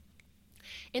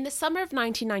 In the summer of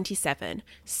 1997,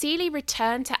 Seeley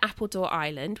returned to Appledore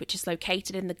Island, which is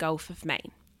located in the Gulf of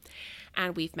Maine.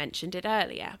 And we've mentioned it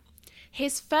earlier.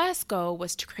 His first goal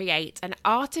was to create an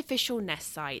artificial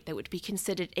nest site that would be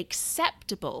considered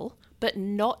acceptable but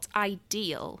not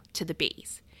ideal to the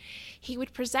bees. He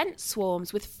would present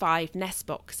swarms with 5 nest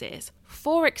boxes,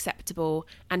 4 acceptable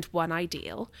and 1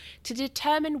 ideal, to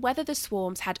determine whether the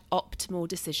swarms had optimal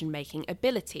decision-making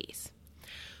abilities.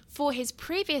 For his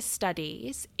previous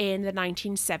studies in the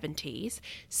 1970s,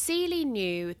 Seeley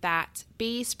knew that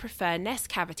bees prefer nest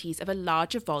cavities of a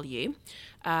larger volume,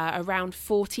 around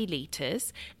 40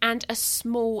 litres, and a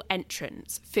small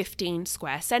entrance, 15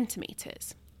 square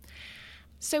centimetres.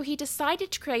 So he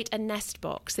decided to create a nest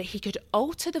box that he could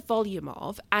alter the volume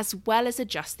of as well as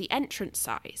adjust the entrance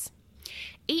size.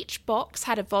 Each box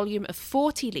had a volume of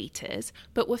 40 litres,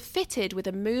 but were fitted with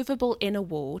a movable inner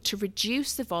wall to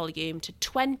reduce the volume to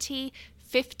 20,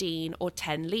 15 or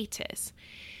 10 litres.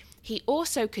 He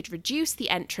also could reduce the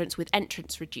entrance with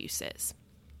entrance reducers.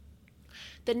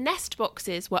 The nest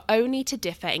boxes were only to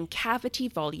differ in cavity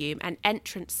volume and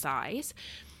entrance size,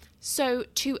 so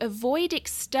to avoid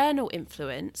external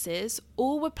influences,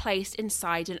 all were placed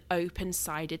inside an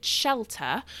open-sided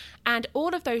shelter, and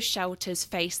all of those shelters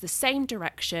faced the same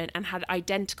direction and had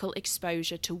identical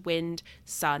exposure to wind,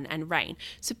 sun and rain.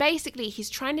 So basically he's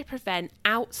trying to prevent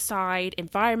outside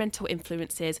environmental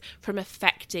influences from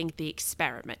affecting the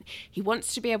experiment. He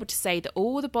wants to be able to say that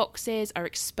all the boxes are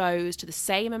exposed to the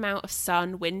same amount of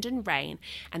sun, wind and rain,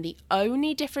 and the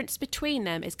only difference between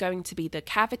them is going to be the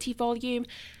cavity volume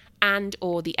and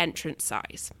or the entrance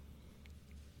size.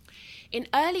 In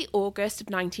early August of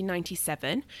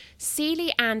 1997,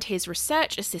 Seeley and his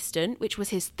research assistant, which was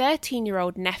his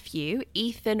 13-year-old nephew,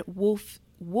 Ethan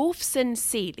Wolfson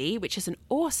Seeley, which is an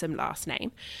awesome last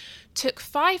name, took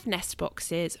 5 nest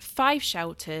boxes, 5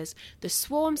 shelters, the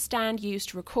swarm stand used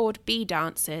to record bee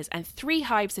dances, and 3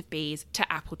 hives of bees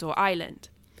to Appledore Island.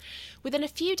 Within a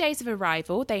few days of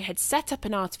arrival, they had set up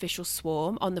an artificial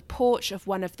swarm on the porch of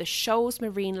one of the Shoals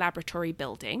Marine Laboratory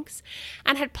buildings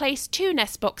and had placed 2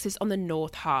 nest boxes on the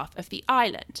north half of the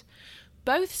island.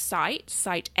 Both sites,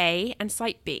 Site A and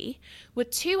Site B, were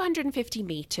 250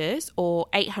 metres or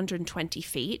 820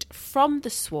 feet from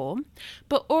the swarm,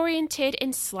 but oriented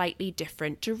in slightly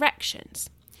different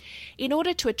directions. In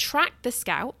order to attract the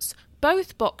scouts,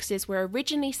 both boxes were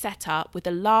originally set up with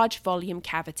a large volume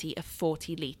cavity of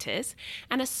 40 litres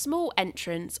and a small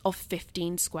entrance of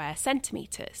 15 square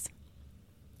centimetres.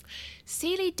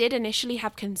 Seeley did initially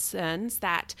have concerns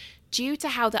that, due to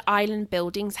how the island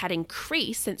buildings had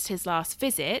increased since his last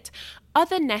visit,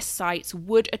 other nest sites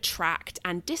would attract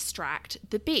and distract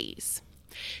the bees.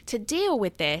 To deal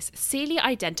with this, Seeley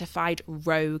identified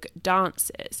rogue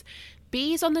dancers,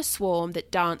 bees on the swarm that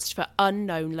danced for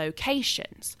unknown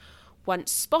locations.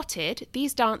 Once spotted,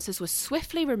 these dancers were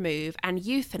swiftly removed and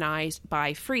euthanized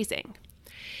by freezing.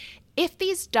 If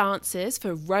these dancers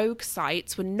for rogue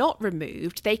sites were not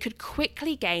removed, they could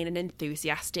quickly gain an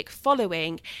enthusiastic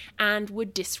following and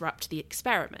would disrupt the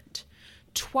experiment.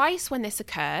 Twice when this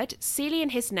occurred, Seeley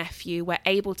and his nephew were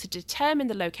able to determine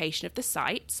the location of the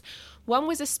sites. One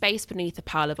was a space beneath a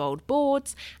pile of old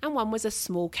boards, and one was a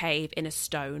small cave in a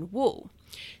stone wall.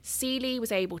 Seeley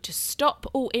was able to stop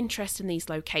all interest in these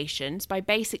locations by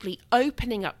basically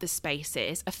opening up the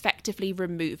spaces, effectively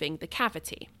removing the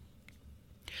cavity.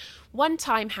 One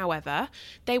time, however,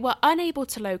 they were unable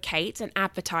to locate an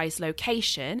advertised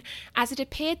location as it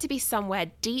appeared to be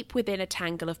somewhere deep within a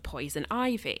tangle of poison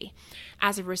ivy.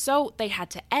 As a result, they had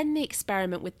to end the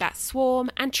experiment with that swarm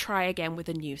and try again with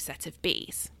a new set of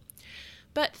bees.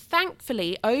 But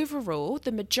thankfully, overall,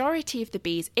 the majority of the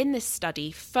bees in this study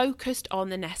focused on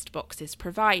the nest boxes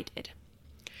provided.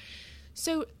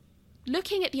 So,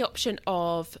 looking at the option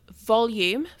of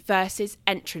volume versus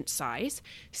entrance size,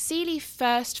 Seeley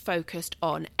first focused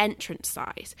on entrance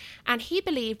size, and he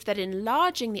believed that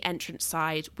enlarging the entrance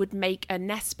size would make a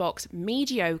nest box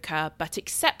mediocre but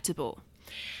acceptable.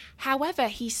 However,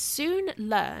 he soon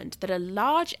learned that a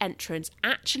large entrance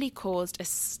actually caused a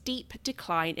steep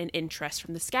decline in interest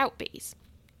from the scout bees.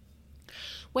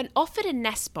 When offered a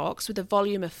nest box with a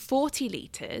volume of 40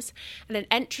 litres and an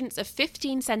entrance of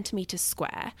 15 centimetres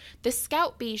square, the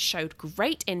scout bees showed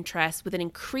great interest, with an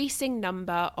increasing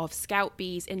number of scout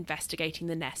bees investigating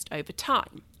the nest over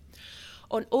time.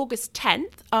 On August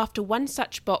 10th, after one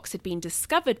such box had been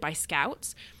discovered by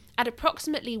scouts, at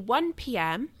approximately 1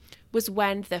 p.m, was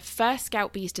when the first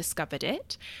scout bees discovered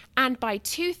it, and by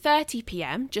 2:30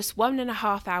 p.m, just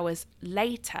 1.5 hours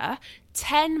later,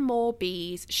 10 more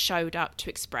bees showed up to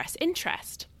express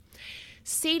interest.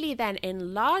 Seeley then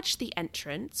enlarged the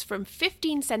entrance from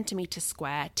 15 centimetres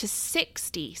square to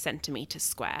 60 centimetres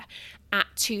square at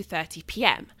 2:30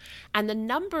 p.m, and the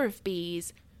number of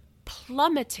bees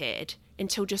plummeted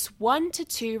until just 1 to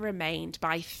 2 remained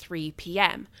by 3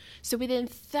 p.m. So within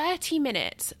 30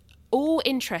 minutes, all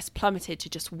interest plummeted to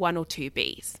just 1 or 2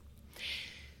 bees.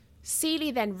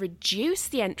 Seeley then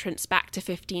reduced the entrance back to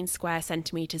 15 square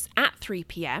centimetres at 3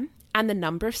 p.m, and the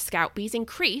number of scout bees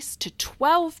increased to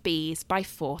 12 bees by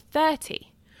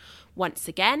 4:30. Once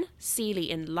again, Seeley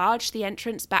enlarged the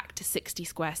entrance back to 60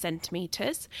 square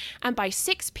centimetres, and by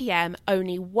 6 p.m,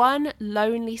 only one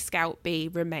lonely scout bee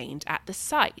remained at the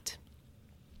site.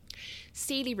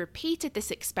 Seeley repeated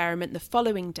this experiment the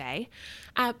following day,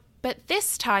 but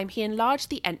this time he enlarged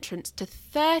the entrance to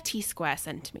 30 square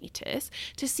centimetres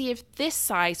to see if this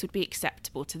size would be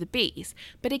acceptable to the bees,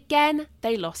 but again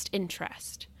they lost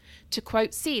interest. To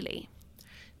quote Seeley,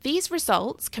 "These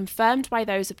results, confirmed by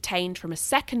those obtained from a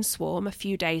second swarm a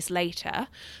few days later,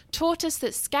 taught us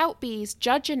that scout bees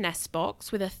judge a nest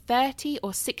box with a 30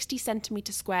 or 60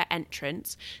 centimetre square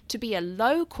entrance to be a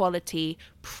low quality,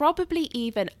 probably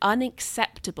even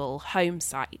unacceptable home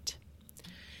site."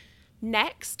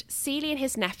 Next, Seeley and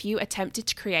his nephew attempted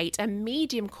to create a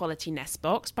medium quality nest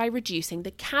box by reducing the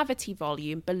cavity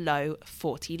volume below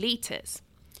 40 litres.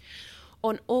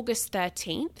 On August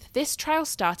 13th, this trial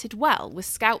started well, with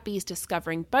scout bees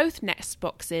discovering both nest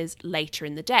boxes later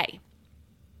in the day.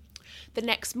 The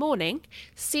next morning,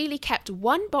 Seeley kept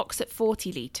one box at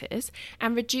 40 litres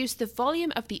and reduced the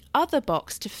volume of the other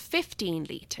box to 15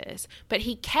 litres, but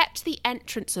he kept the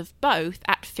entrance of both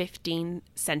at 15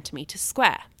 centimetres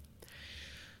square.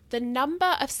 The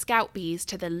number of scout bees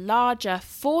to the larger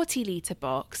 40-litre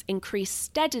box increased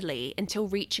steadily until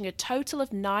reaching a total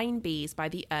of 9 bees by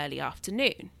the early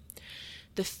afternoon.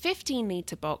 The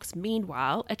 15-litre box,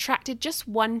 meanwhile, attracted just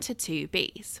 1 to 2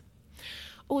 bees.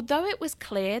 Although it was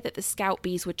clear that the scout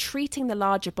bees were treating the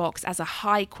larger box as a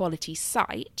high-quality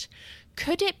site,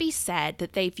 could it be said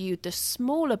that they viewed the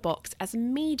smaller box as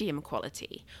medium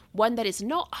quality, one that is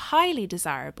not highly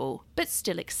desirable but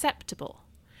still acceptable?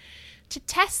 To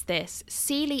test this,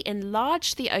 Seeley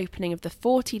enlarged the opening of the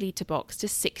 40-litre box to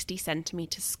 60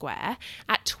 centimetres square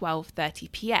at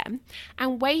 12:30 p.m.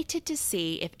 and waited to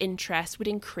see if interest would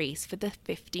increase for the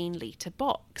 15-litre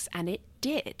box, and it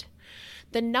did.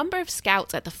 The number of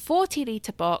scouts at the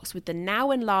 40-litre box with the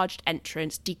now enlarged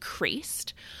entrance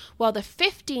decreased, while the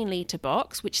 15-litre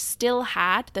box, which still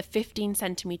had the 15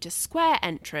 centimetre square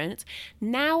entrance,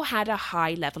 now had a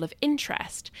high level of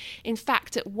interest. In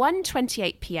fact, at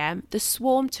 1:28 p.m, the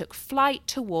swarm took flight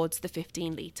towards the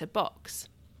 15-litre box.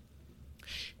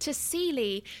 To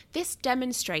Seeley, this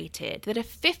demonstrated that a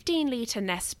 15-litre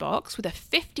nest box with a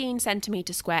 15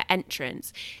 centimetre square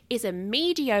entrance is a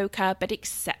mediocre but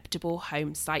acceptable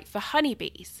home site for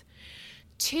honeybees.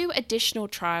 2 additional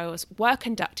trials were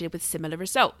conducted with similar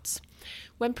results.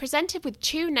 When presented with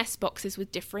 2 nest boxes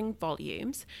with differing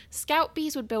volumes, scout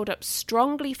bees would build up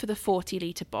strongly for the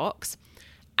 40-litre box,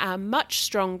 much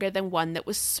stronger than one that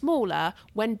was smaller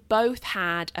when both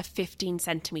had a 15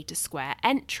 centimetre square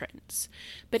entrance.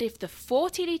 But if the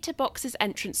 40-litre box's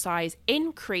entrance size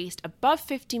increased above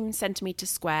 15 centimetre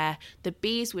square, the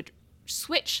bees would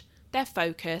switch their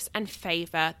focus and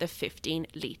favour the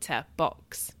 15-litre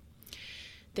box.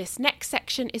 This next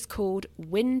section is called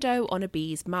Window on a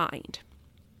Bee's Mind.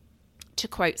 To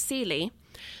quote Seeley,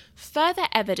 further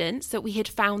evidence that we had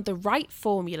found the right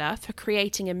formula for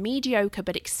creating a mediocre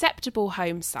but acceptable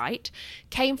home site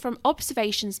came from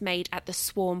observations made at the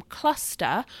swarm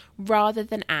cluster rather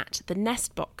than at the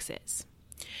nest boxes.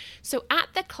 So at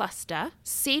the cluster,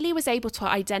 Seeley was able to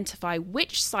identify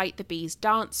which site the bees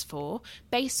danced for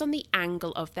based on the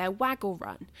angle of their waggle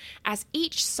run, as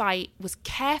each site was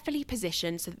carefully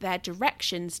positioned so that their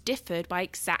directions differed by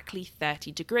exactly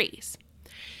 30 degrees.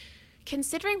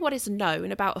 Considering what is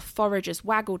known about a forager's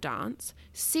waggle dance,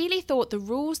 Seeley thought the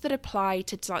rules that apply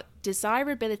to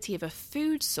desirability of a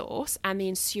food source and the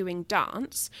ensuing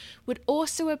dance would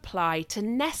also apply to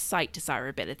nest site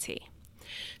desirability.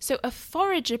 So a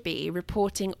forager bee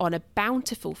reporting on a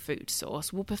bountiful food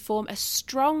source will perform a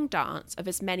strong dance of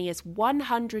as many as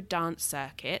 100 dance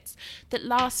circuits that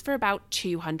last for about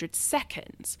 200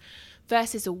 seconds,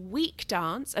 versus a weak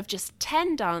dance of just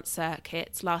 10 dance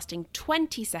circuits lasting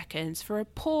 20 seconds for a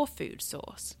poor food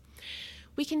source.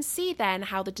 We can see then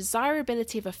how the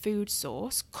desirability of a food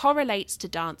source correlates to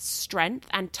dance strength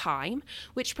and time,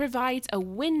 which provides a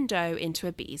window into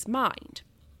a bee's mind.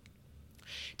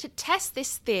 To test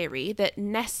this theory that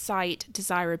nest site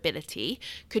desirability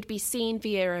could be seen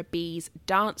via a bee's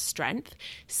dance strength,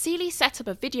 Seeley set up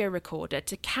a video recorder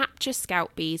to capture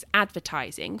scout bees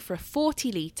advertising for a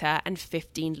 40-litre and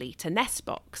 15-litre nest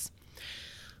box.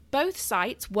 Both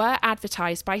sites were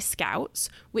advertised by scouts,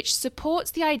 which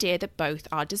supports the idea that both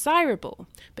are desirable.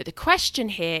 But the question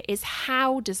here is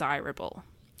how desirable?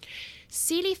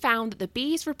 Seeley found that the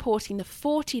bees reporting the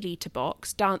 40-litre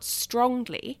box danced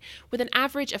strongly with an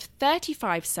average of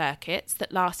 35 circuits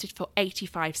that lasted for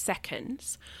 85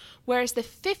 seconds, whereas the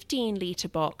 15-litre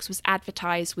box was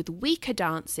advertised with weaker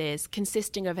dances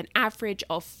consisting of an average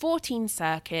of 14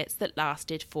 circuits that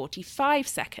lasted 45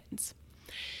 seconds.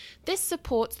 This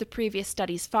supports the previous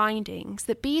study's findings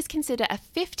that bees consider a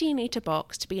 15-litre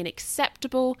box to be an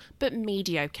acceptable but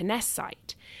mediocre nest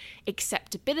site.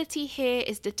 Acceptability here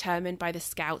is determined by the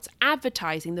scouts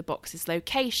advertising the box's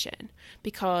location,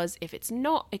 because if it's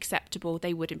not acceptable,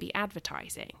 they wouldn't be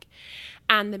advertising.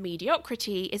 And the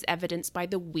mediocrity is evidenced by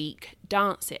the weak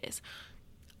dances,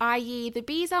 i.e. the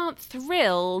bees aren't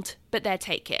thrilled, but they'll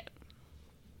take it.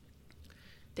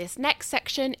 This next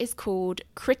section is called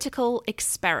Critical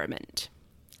Experiment.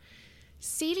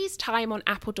 Seeley's time on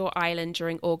Appledore Island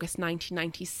during August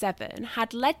 1997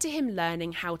 had led to him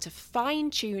learning how to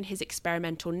fine-tune his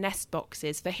experimental nest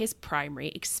boxes for his primary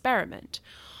experiment,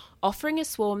 offering a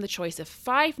swarm the choice of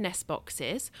 5 nest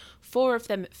boxes, 4 of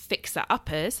them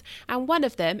fixer-uppers, and 1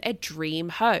 of them a dream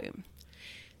home.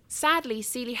 Sadly,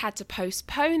 Seeley had to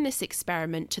postpone this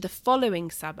experiment to the following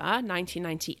summer,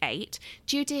 1998,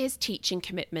 due to his teaching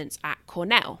commitments at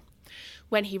Cornell.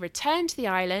 When he returned to the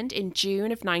island in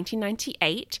June of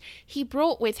 1998, he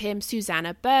brought with him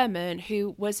Susanna Berman,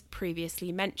 who was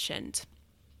previously mentioned.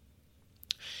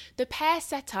 The pair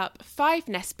set up 5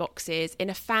 nest boxes in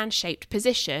a fan-shaped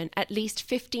position at least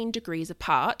 15 degrees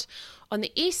apart on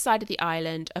the east side of the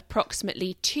island,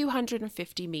 approximately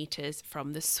 250 metres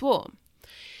from the swarm.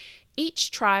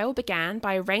 Each trial began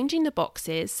by arranging the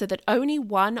boxes so that only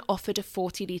one offered a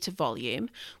 40-litre volume,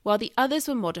 while the others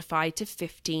were modified to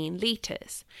 15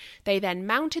 litres. They then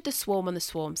mounted the swarm on the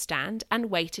swarm stand and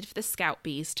waited for the scout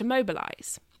bees to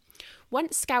mobilise.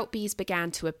 Once scout bees began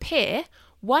to appear,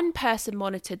 one person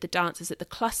monitored the dancers at the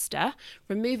cluster,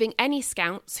 removing any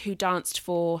scouts who danced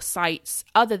for sites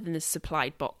other than the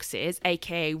supplied boxes,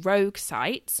 aka rogue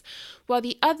sites, while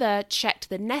the other checked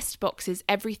the nest boxes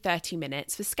every 30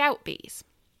 minutes for scout bees.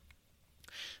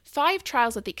 5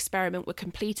 trials of the experiment were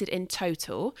completed in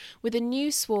total, with a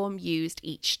new swarm used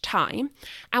each time,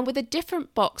 and with a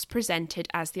different box presented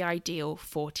as the ideal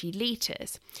 40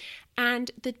 litres.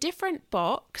 And the different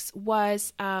box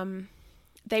was...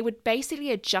 they would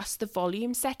basically adjust the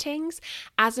volume settings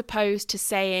as opposed to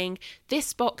saying,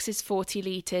 this box is 40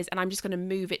 litres and I'm just going to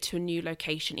move it to a new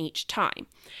location each time.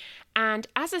 And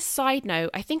as a side note,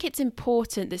 I think it's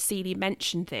important that Seeley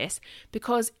mentioned this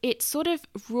because it sort of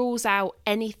rules out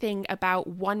anything about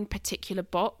one particular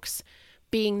box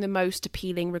being the most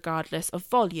appealing regardless of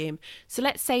volume. So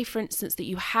let's say, for instance, that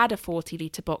you had a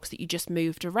 40-litre box that you just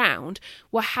moved around.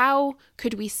 Well, how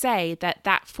could we say that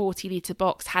that 40-litre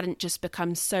box hadn't just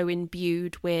become so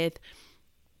imbued with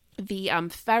the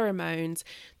pheromones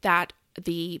that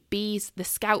the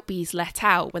scout bees let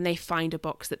out when they find a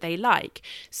box that they like?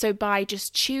 So by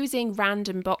just choosing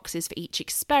random boxes for each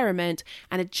experiment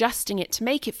and adjusting it to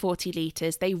make it 40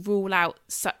 litres, they rule out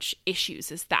such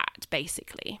issues as that,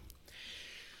 basically.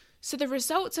 So the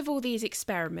results of all these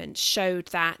experiments showed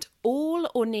that all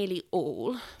or nearly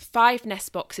all 5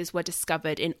 nest boxes were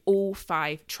discovered in all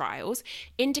 5 trials,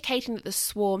 indicating that the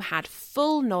swarm had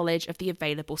full knowledge of the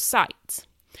available sites.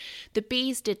 The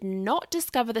bees did not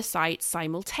discover the sites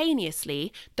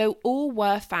simultaneously, though all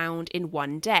were found in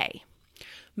one day.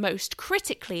 Most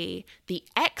critically, the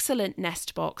excellent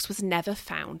nest box was never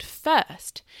found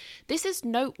first. This is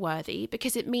noteworthy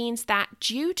because it means that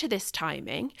due to this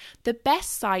timing, the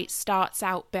best site starts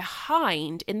out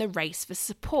behind in the race for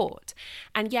support,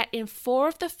 and yet in 4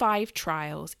 of the 5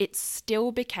 trials, it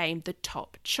still became the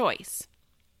top choice.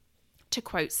 To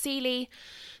quote Seeley,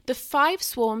 "The 5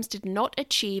 swarms did not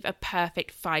achieve a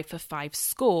perfect 5 for 5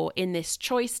 score in this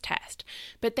choice test,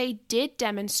 but they did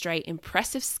demonstrate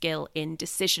impressive skill in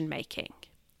decision making."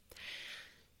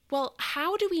 Well,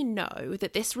 how do we know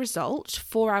that this result,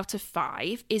 4 out of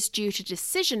 5, is due to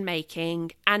decision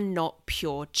making and not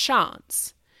pure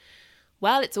chance?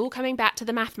 Well, it's all coming back to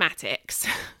the mathematics.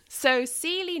 So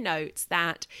Seeley notes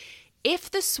that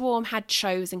if the swarm had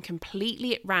chosen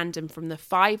completely at random from the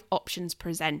 5 options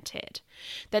presented,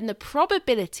 then the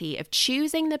probability of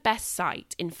choosing the best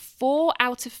site in 4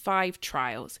 out of 5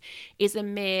 trials is a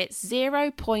mere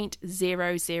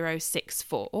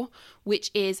 0.0064, which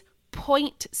is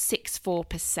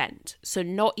 0.64%, so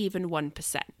not even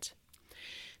 1%.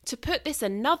 To put this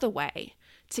another way,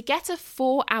 to get a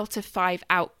 4 out of 5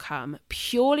 outcome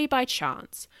purely by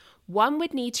chance, one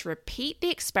would need to repeat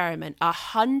the experiment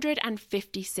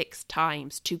 156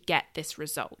 times to get this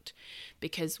result,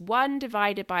 because 1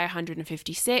 divided by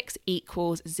 156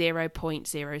 equals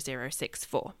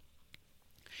 0.0064.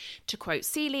 To quote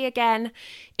Seeley again,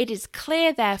 "It is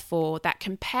clear, therefore, that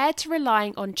compared to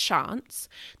relying on chance,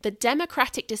 the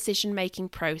democratic decision-making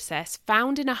process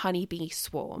found in a honeybee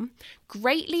swarm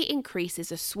greatly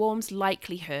increases a swarm's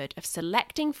likelihood of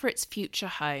selecting for its future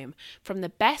home from the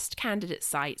best candidate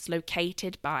sites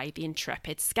located by the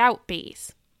intrepid scout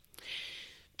bees."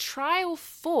 Trial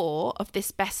 4 of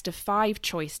this best of 5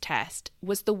 choice test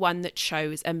was the one that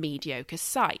chose a mediocre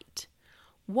site.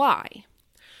 Why?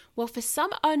 Well, for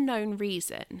some unknown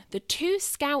reason, the 2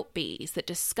 scout bees that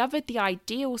discovered the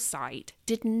ideal site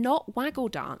did not waggle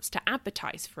dance to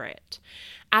advertise for it.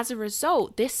 As a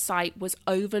result, this site was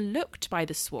overlooked by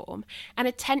the swarm, and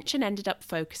attention ended up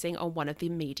focusing on one of the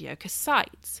mediocre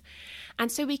sites. And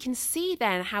so we can see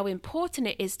then how important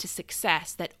it is to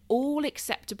success that all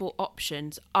acceptable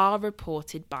options are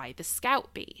reported by the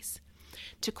scout bees.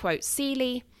 To quote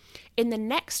Seeley, "In the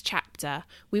next chapter,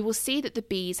 we will see that the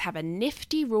bees have a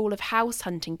nifty rule of house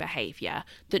hunting behaviour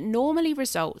that normally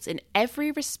results in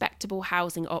every respectable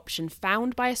housing option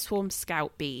found by a swarm of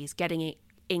scout bees getting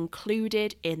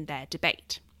included in their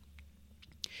debate."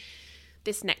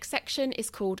 This next section is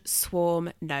called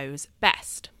Swarm Knows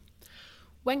Best.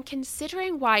 When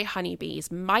considering why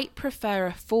honeybees might prefer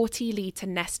a 40-litre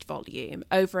nest volume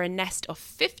over a nest of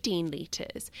 15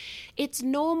 litres, it's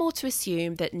normal to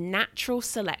assume that natural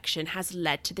selection has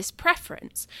led to this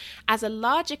preference, as a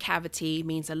larger cavity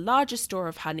means a larger store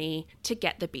of honey to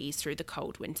get the bees through the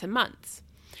cold winter months.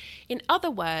 In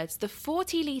other words, the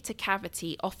 40-litre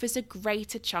cavity offers a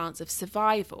greater chance of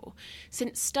survival,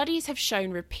 since studies have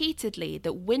shown repeatedly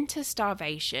that winter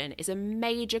starvation is a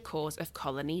major cause of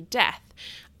colony death,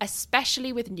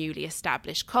 especially with newly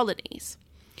established colonies.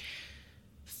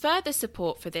 Further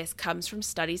support for this comes from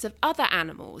studies of other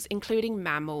animals, including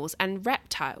mammals and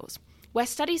reptiles, where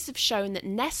studies have shown that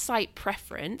nest site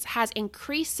preference has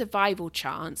increased survival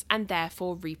chance and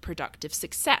therefore reproductive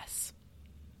success.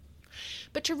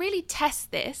 But to really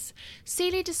test this,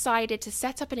 Seeley decided to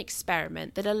set up an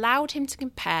experiment that allowed him to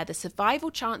compare the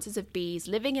survival chances of bees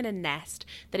living in a nest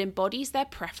that embodies their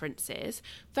preferences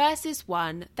versus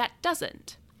one that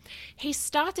doesn't. He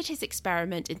started his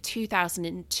experiment in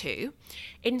 2002,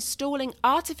 installing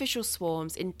artificial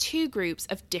swarms in 2 groups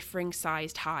of differing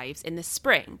sized hives in the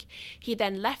spring. He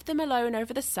then left them alone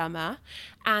over the summer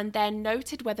and then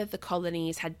noted whether the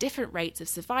colonies had different rates of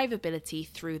survivability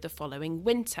through the following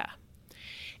winter.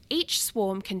 Each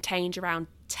swarm contained around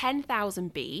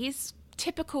 10,000 bees,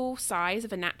 typical size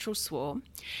of a natural swarm,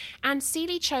 and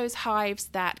Seeley chose hives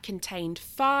that contained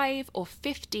 5 or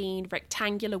 15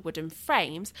 rectangular wooden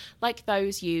frames like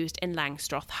those used in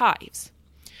Langstroth hives.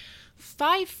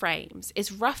 5 frames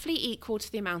is roughly equal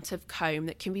to the amount of comb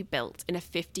that can be built in a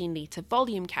 15-litre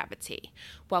volume cavity,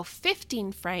 while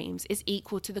 15 frames is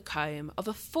equal to the comb of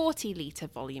a 40-litre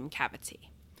volume cavity.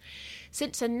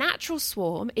 Since a natural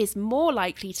swarm is more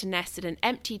likely to nest in an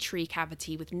empty tree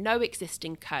cavity with no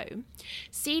existing comb,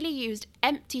 Seeley used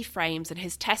empty frames in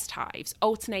his test hives,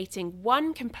 alternating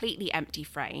one completely empty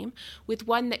frame with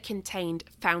one that contained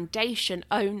foundation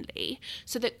only,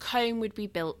 so that comb would be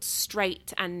built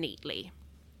straight and neatly.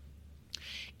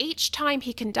 Each time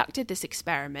he conducted this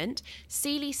experiment,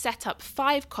 Seeley set up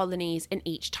 5 colonies in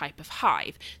each type of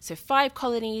hive. So 5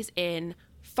 colonies in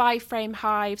 5-frame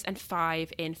hives and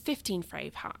 5 in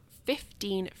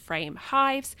 15-frame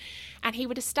hives. And he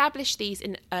would establish these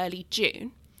in early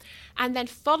June and then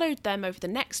followed them over the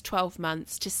next 12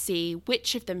 months to see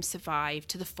which of them survived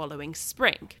to the following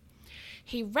spring.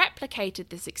 He replicated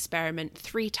this experiment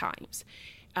 3 times,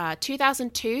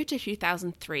 2002 to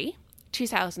 2003,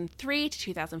 2003 to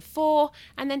 2004,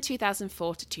 and then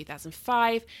 2004 to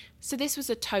 2005. So this was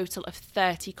a total of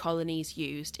 30 colonies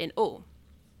used in all.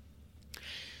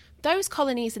 Those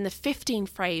colonies in the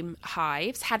 15-frame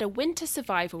hives had a winter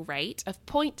survival rate of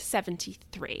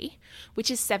 0.73, which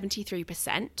is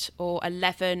 73%, or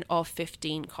 11 of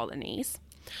 15 colonies,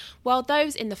 while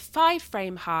those in the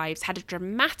 5-frame hives had a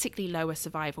dramatically lower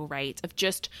survival rate of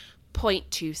just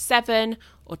 0.27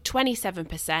 or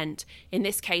 27%, in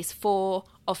this case 4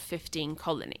 of 15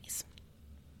 colonies.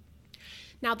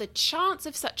 Now, the chance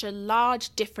of such a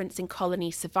large difference in colony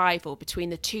survival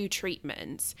between the 2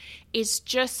 treatments is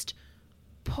just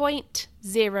 0.02%,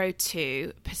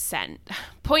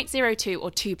 0.02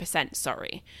 or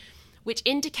 2%, which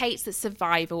indicates that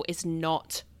survival is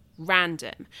not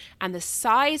random, and the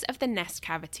size of the nest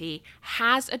cavity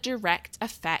has a direct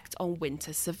effect on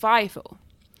winter survival.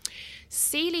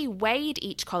 Seeley weighed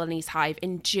each colony's hive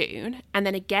in June and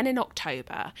then again in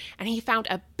October, and he found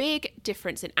a big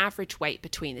difference in average weight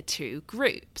between the 2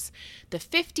 groups. The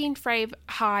 15-frame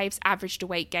hives averaged a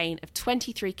weight gain of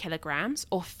 23 kilograms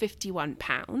or 51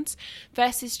 pounds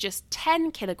versus just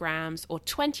 10 kilograms or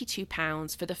 22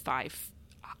 pounds for the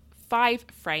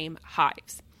 5-frame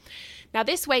hives. Now,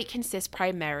 this weight consists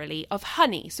primarily of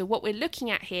honey, so what we're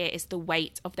looking at here is the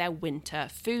weight of their winter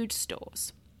food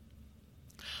stores.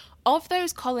 Of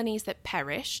those colonies that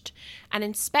perished, an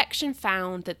inspection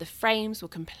found that the frames were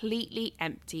completely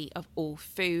empty of all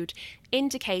food,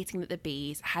 indicating that the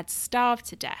bees had starved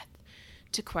to death.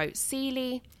 To quote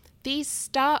Seeley, "These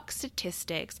stark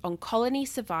statistics on colony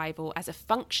survival as a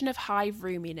function of hive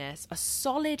roominess are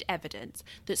solid evidence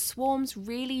that swarms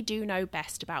really do know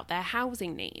best about their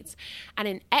housing needs, and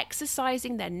in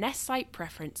exercising their nest site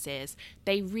preferences,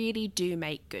 they really do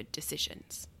make good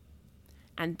decisions."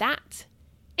 And that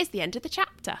is the end of the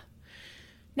chapter.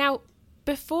 Now,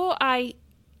 before I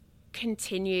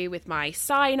continue with my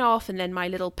sign off and then my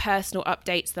little personal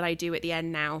updates that I do at the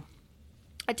end now,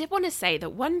 I did want to say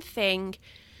that one thing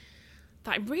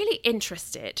that I'm really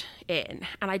interested in,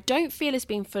 and I don't feel has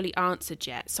been fully answered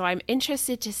yet, so I'm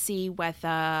interested to see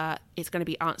whether it's going to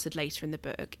be answered later in the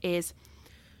book, is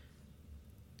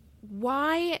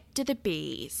why do the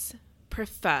bees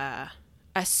prefer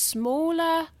a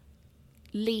smaller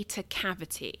litre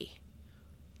cavity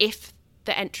if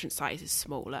the entrance size is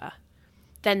smaller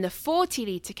than the 40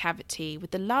 litre cavity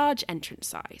with the large entrance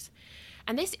size?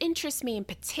 And this interests me in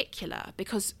particular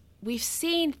because we've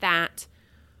seen that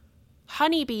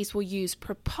honeybees will use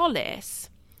propolis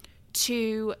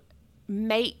to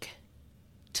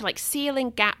seal in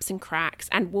gaps and cracks,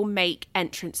 and will make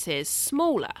entrances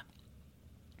smaller.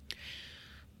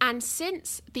 And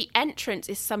since the entrance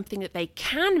is something that they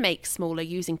can make smaller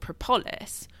using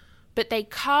propolis, but they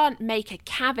can't make a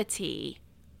cavity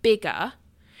bigger,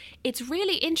 it's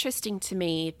really interesting to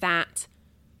me that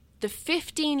the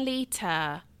 15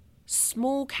 litre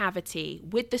small cavity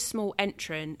with the small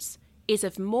entrance is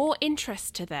of more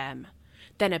interest to them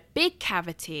than a big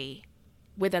cavity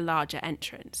with a larger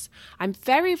entrance. I'm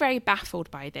very, very baffled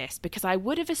by this because I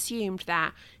would have assumed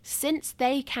that since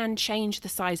they can change the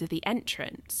size of the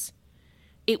entrance,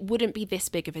 it wouldn't be this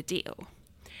big of a deal.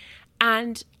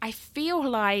 And I feel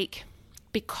like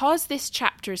because this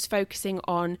chapter is focusing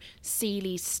on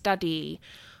Seeley's study,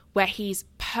 where he's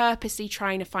purposely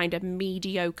trying to find a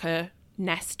mediocre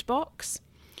nest box,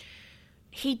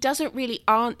 he doesn't really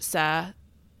answer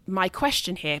my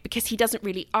question here because he doesn't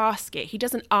really ask it. He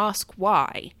doesn't ask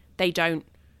why they don't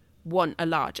want a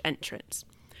large entrance.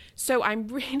 So I'm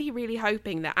really, really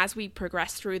hoping that as we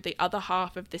progress through the other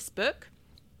half of this book,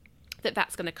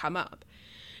 that's going to come up.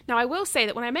 Now, I will say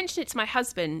that when I mentioned it to my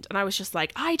husband and I was just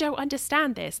like, I don't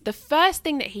understand this, the first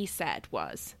thing that he said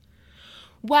was,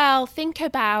 well, think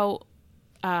about,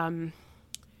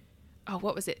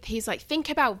 what was it? He's like, think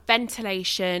about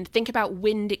ventilation, think about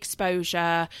wind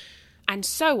exposure, and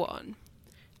so on.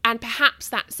 And perhaps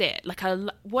that's it. Like,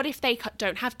 what if they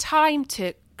don't have time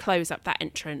to close up that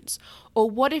entrance? Or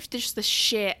what if just the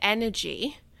sheer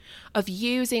energy of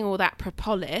using all that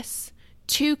propolis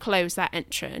to close that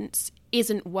entrance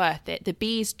isn't worth it? The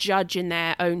bees judge in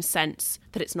their own sense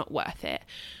that it's not worth it.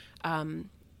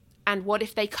 And what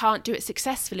if they can't do it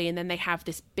successfully, and then they have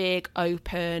this big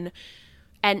open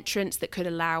entrance that could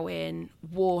allow in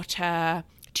water,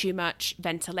 too much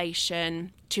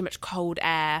ventilation, too much cold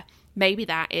air? Maybe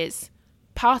that is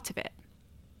part of it.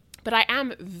 But I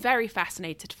am very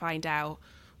fascinated to find out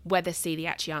whether Celie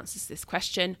actually answers this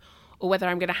question, or whether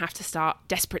I'm going to have to start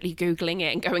desperately Googling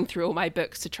it and going through all my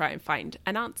books to try and find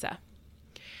an answer.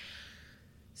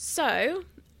 So,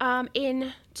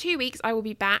 in 2 weeks, I will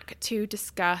be back to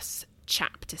discuss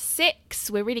chapter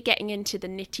 6. We're really getting into the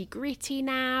nitty-gritty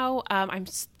now. I'm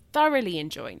thoroughly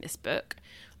enjoying this book,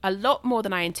 a lot more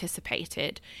than I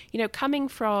anticipated. You know, coming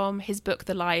from his book,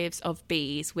 The Lives of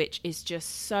Bees, which is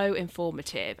just so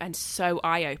informative and so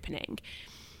eye-opening.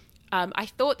 I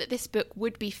thought that this book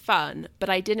would be fun, but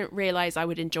I didn't realise I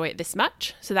would enjoy it this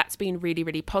much. So that's been really,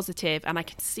 really positive, and I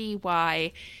can see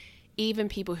why even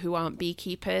people who aren't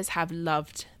beekeepers have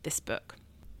loved this book.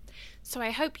 So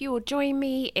I hope you will join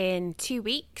me in 2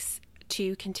 weeks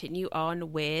to continue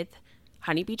on with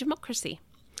Honeybee Democracy.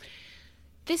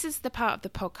 This is the part of the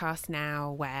podcast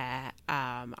now where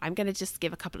I'm going to just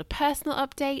give a couple of personal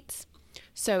updates.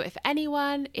 So if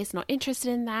anyone is not interested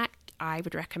in that, I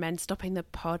would recommend stopping the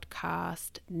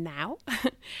podcast now.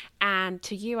 And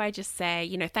to you, I just say,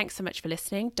 thanks so much for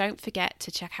listening. Don't forget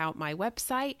to check out my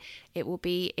website. It will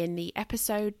be in the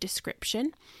episode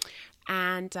description.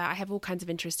 And I have all kinds of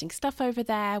interesting stuff over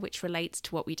there, which relates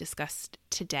to what we discussed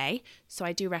today. So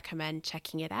I do recommend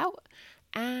checking it out.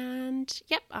 And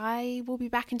yep, I will be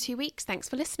back in 2 weeks. Thanks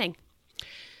for listening.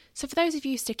 So for those of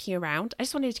you sticking around, I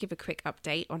just wanted to give a quick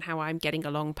update on how I'm getting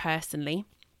along personally.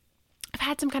 I've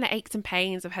had some kind of aches and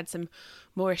pains. I've had some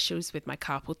more issues with my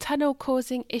carpal tunnel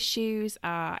causing issues.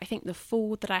 I think the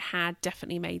fall that I had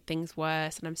definitely made things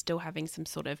worse, and I'm still having some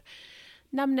sort of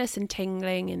numbness and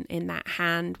tingling in that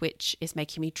hand, which is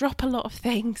making me drop a lot of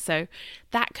things. So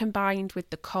that combined with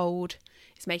the cold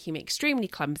is making me extremely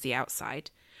clumsy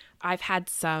outside. I've had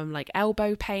some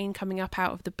elbow pain coming up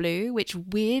out of the blue, which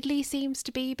weirdly seems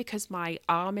to be because my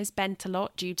arm is bent a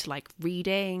lot due to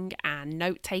reading and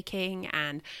note taking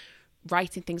and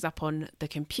writing things up on the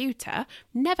computer.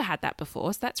 Never had that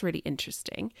before, so that's really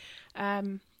interesting.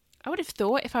 I would have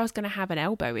thought if I was going to have an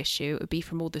elbow issue, it would be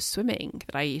from all the swimming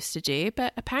that I used to do,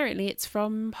 but apparently it's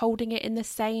from holding it in the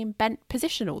same bent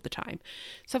position all the time.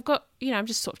 So I've got, I'm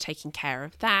just sort of taking care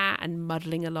of that and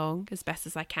muddling along as best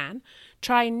as I can,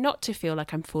 trying not to feel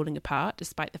like I'm falling apart,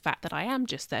 despite the fact that I am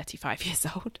just 35 years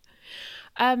old.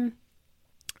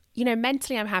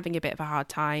 Mentally I'm having a bit of a hard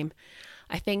time.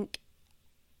 I think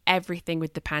everything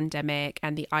with the pandemic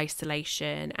and the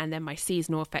isolation, and then my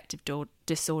seasonal affective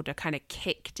disorder kind of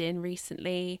kicked in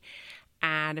recently,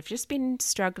 and I've just been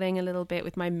struggling a little bit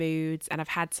with my moods, and I've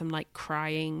had some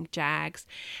crying jags.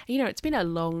 It's been a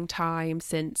long time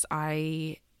since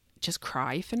I just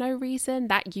cry for no reason.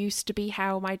 That used to be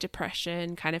how my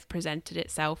depression kind of presented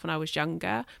itself when I was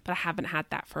younger, but I haven't had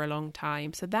that for a long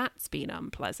time, so that's been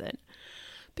unpleasant.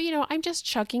 But, I'm just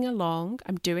chugging along.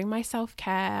 I'm doing my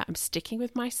self-care. I'm sticking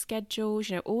with my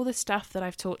schedules, all the stuff that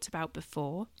I've talked about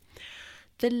before.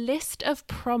 The list of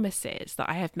promises that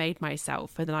I have made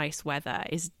myself for the nice weather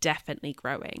is definitely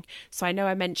growing. So I know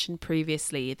I mentioned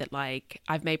previously that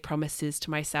I've made promises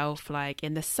to myself,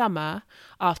 in the summer,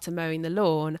 after mowing the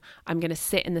lawn, I'm going to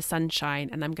sit in the sunshine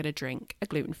and I'm going to drink a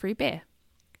gluten-free beer.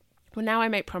 Well, now I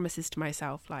make promises to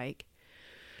myself,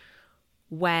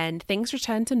 when things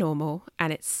return to normal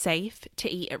and it's safe to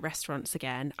eat at restaurants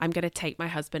again, I'm going to take my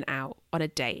husband out on a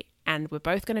date, and we're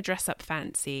both going to dress up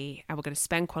fancy and we're going to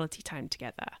spend quality time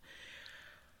together.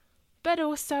 But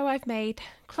also I've made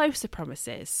closer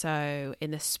promises. So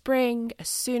in the spring, as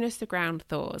soon as the ground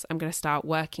thaws, I'm going to start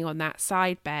working on that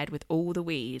side bed with all the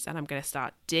weeds, and I'm going to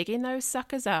start digging those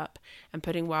suckers up and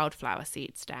putting wildflower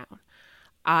seeds down.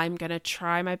 I'm going to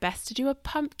try my best to do a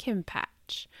pumpkin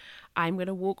patch. I'm going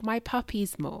to walk my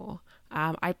puppies more.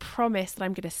 I promise that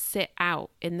I'm going to sit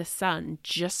out in the sun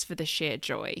just for the sheer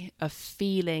joy of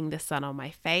feeling the sun on my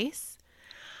face.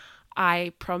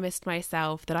 I promised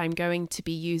myself that I'm going to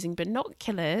be using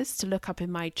binoculars to look up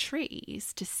in my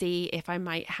trees to see if I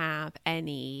might have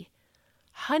any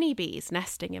honeybees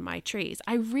nesting in my trees.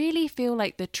 I really feel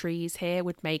like the trees here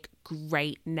would make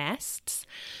great nests.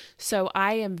 So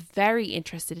I am very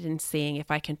interested in seeing if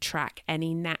I can track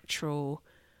any natural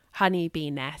honeybee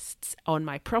nests on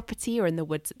my property or in the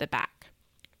woods at the back.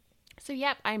 So,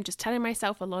 yep, I'm just telling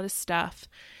myself a lot of stuff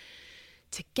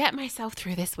to get myself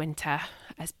through this winter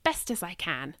as best as I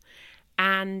can.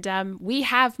 And we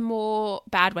have more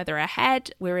bad weather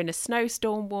ahead. We're in a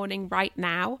snowstorm warning right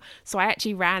now. So I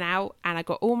actually ran out and I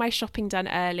got all my shopping done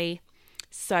early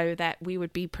so that we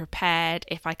would be prepared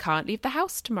if I can't leave the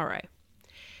house tomorrow.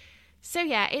 So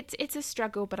yeah, it's a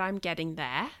struggle, but I'm getting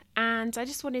there. And I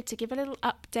just wanted to give a little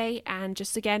update and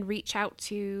just again reach out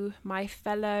to my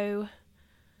fellow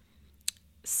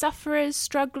sufferers,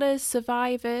 strugglers,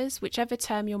 survivors, whichever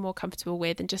term you're more comfortable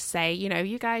with, and just say,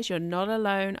 you guys, you're not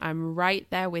alone. I'm right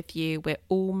there with you. We're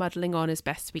all muddling on as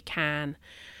best we can.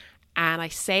 And I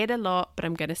say it a lot, but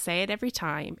I'm going to say it every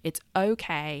time. It's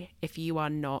okay if you are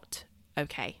not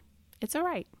okay. It's all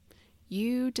right.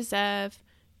 You deserve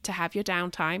to have your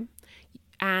downtime,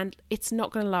 and it's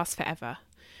not going to last forever.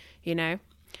 I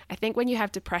think when you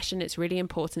have depression, it's really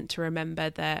important to remember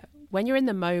that when you're in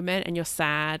the moment and you're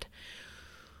sad,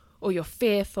 or you're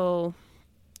fearful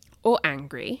or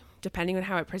angry, depending on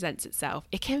how it presents itself,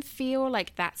 it can feel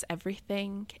like that's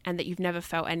everything and that you've never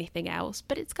felt anything else,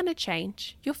 but it's going to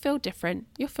change. You'll feel different.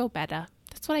 You'll feel better.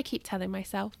 That's what I keep telling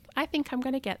myself. I think I'm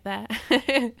going to get there.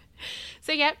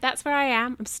 So, yeah, that's where I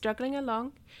am. I'm struggling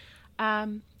along.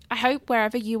 I hope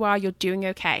wherever you are, you're doing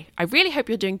okay. I really hope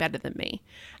you're doing better than me.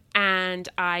 And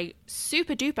I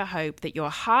super duper hope that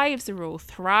your hives are all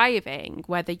thriving,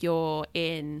 whether you're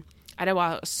in... I know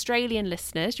our Australian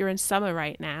listeners, you're in summer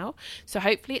right now, so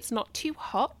hopefully it's not too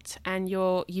hot and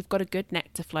you've got a good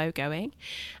nectar flow going.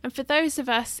 And for those of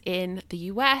us in the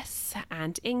US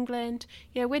and England,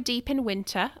 we're deep in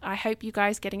winter. I hope you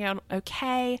guys getting on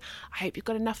okay. I hope you've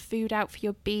got enough food out for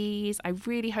your bees. I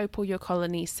really hope all your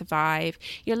colonies survive.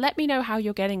 Let me know how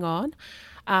you're getting on.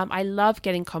 I love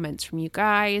getting comments from you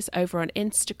guys over on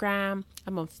Instagram.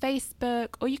 I'm on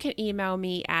Facebook, or you can email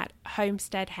me at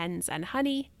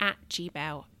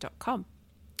homesteadhensandhoney@gmail.com.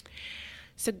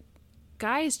 So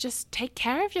guys, just take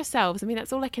care of yourselves.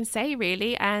 That's all I can say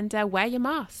really, and wear your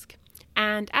mask.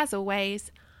 And as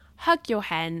always, hug your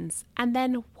hens and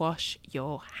then wash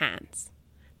your hands.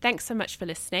 Thanks so much for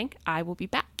listening. I will be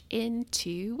back in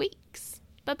 2 weeks.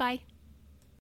 Bye-bye.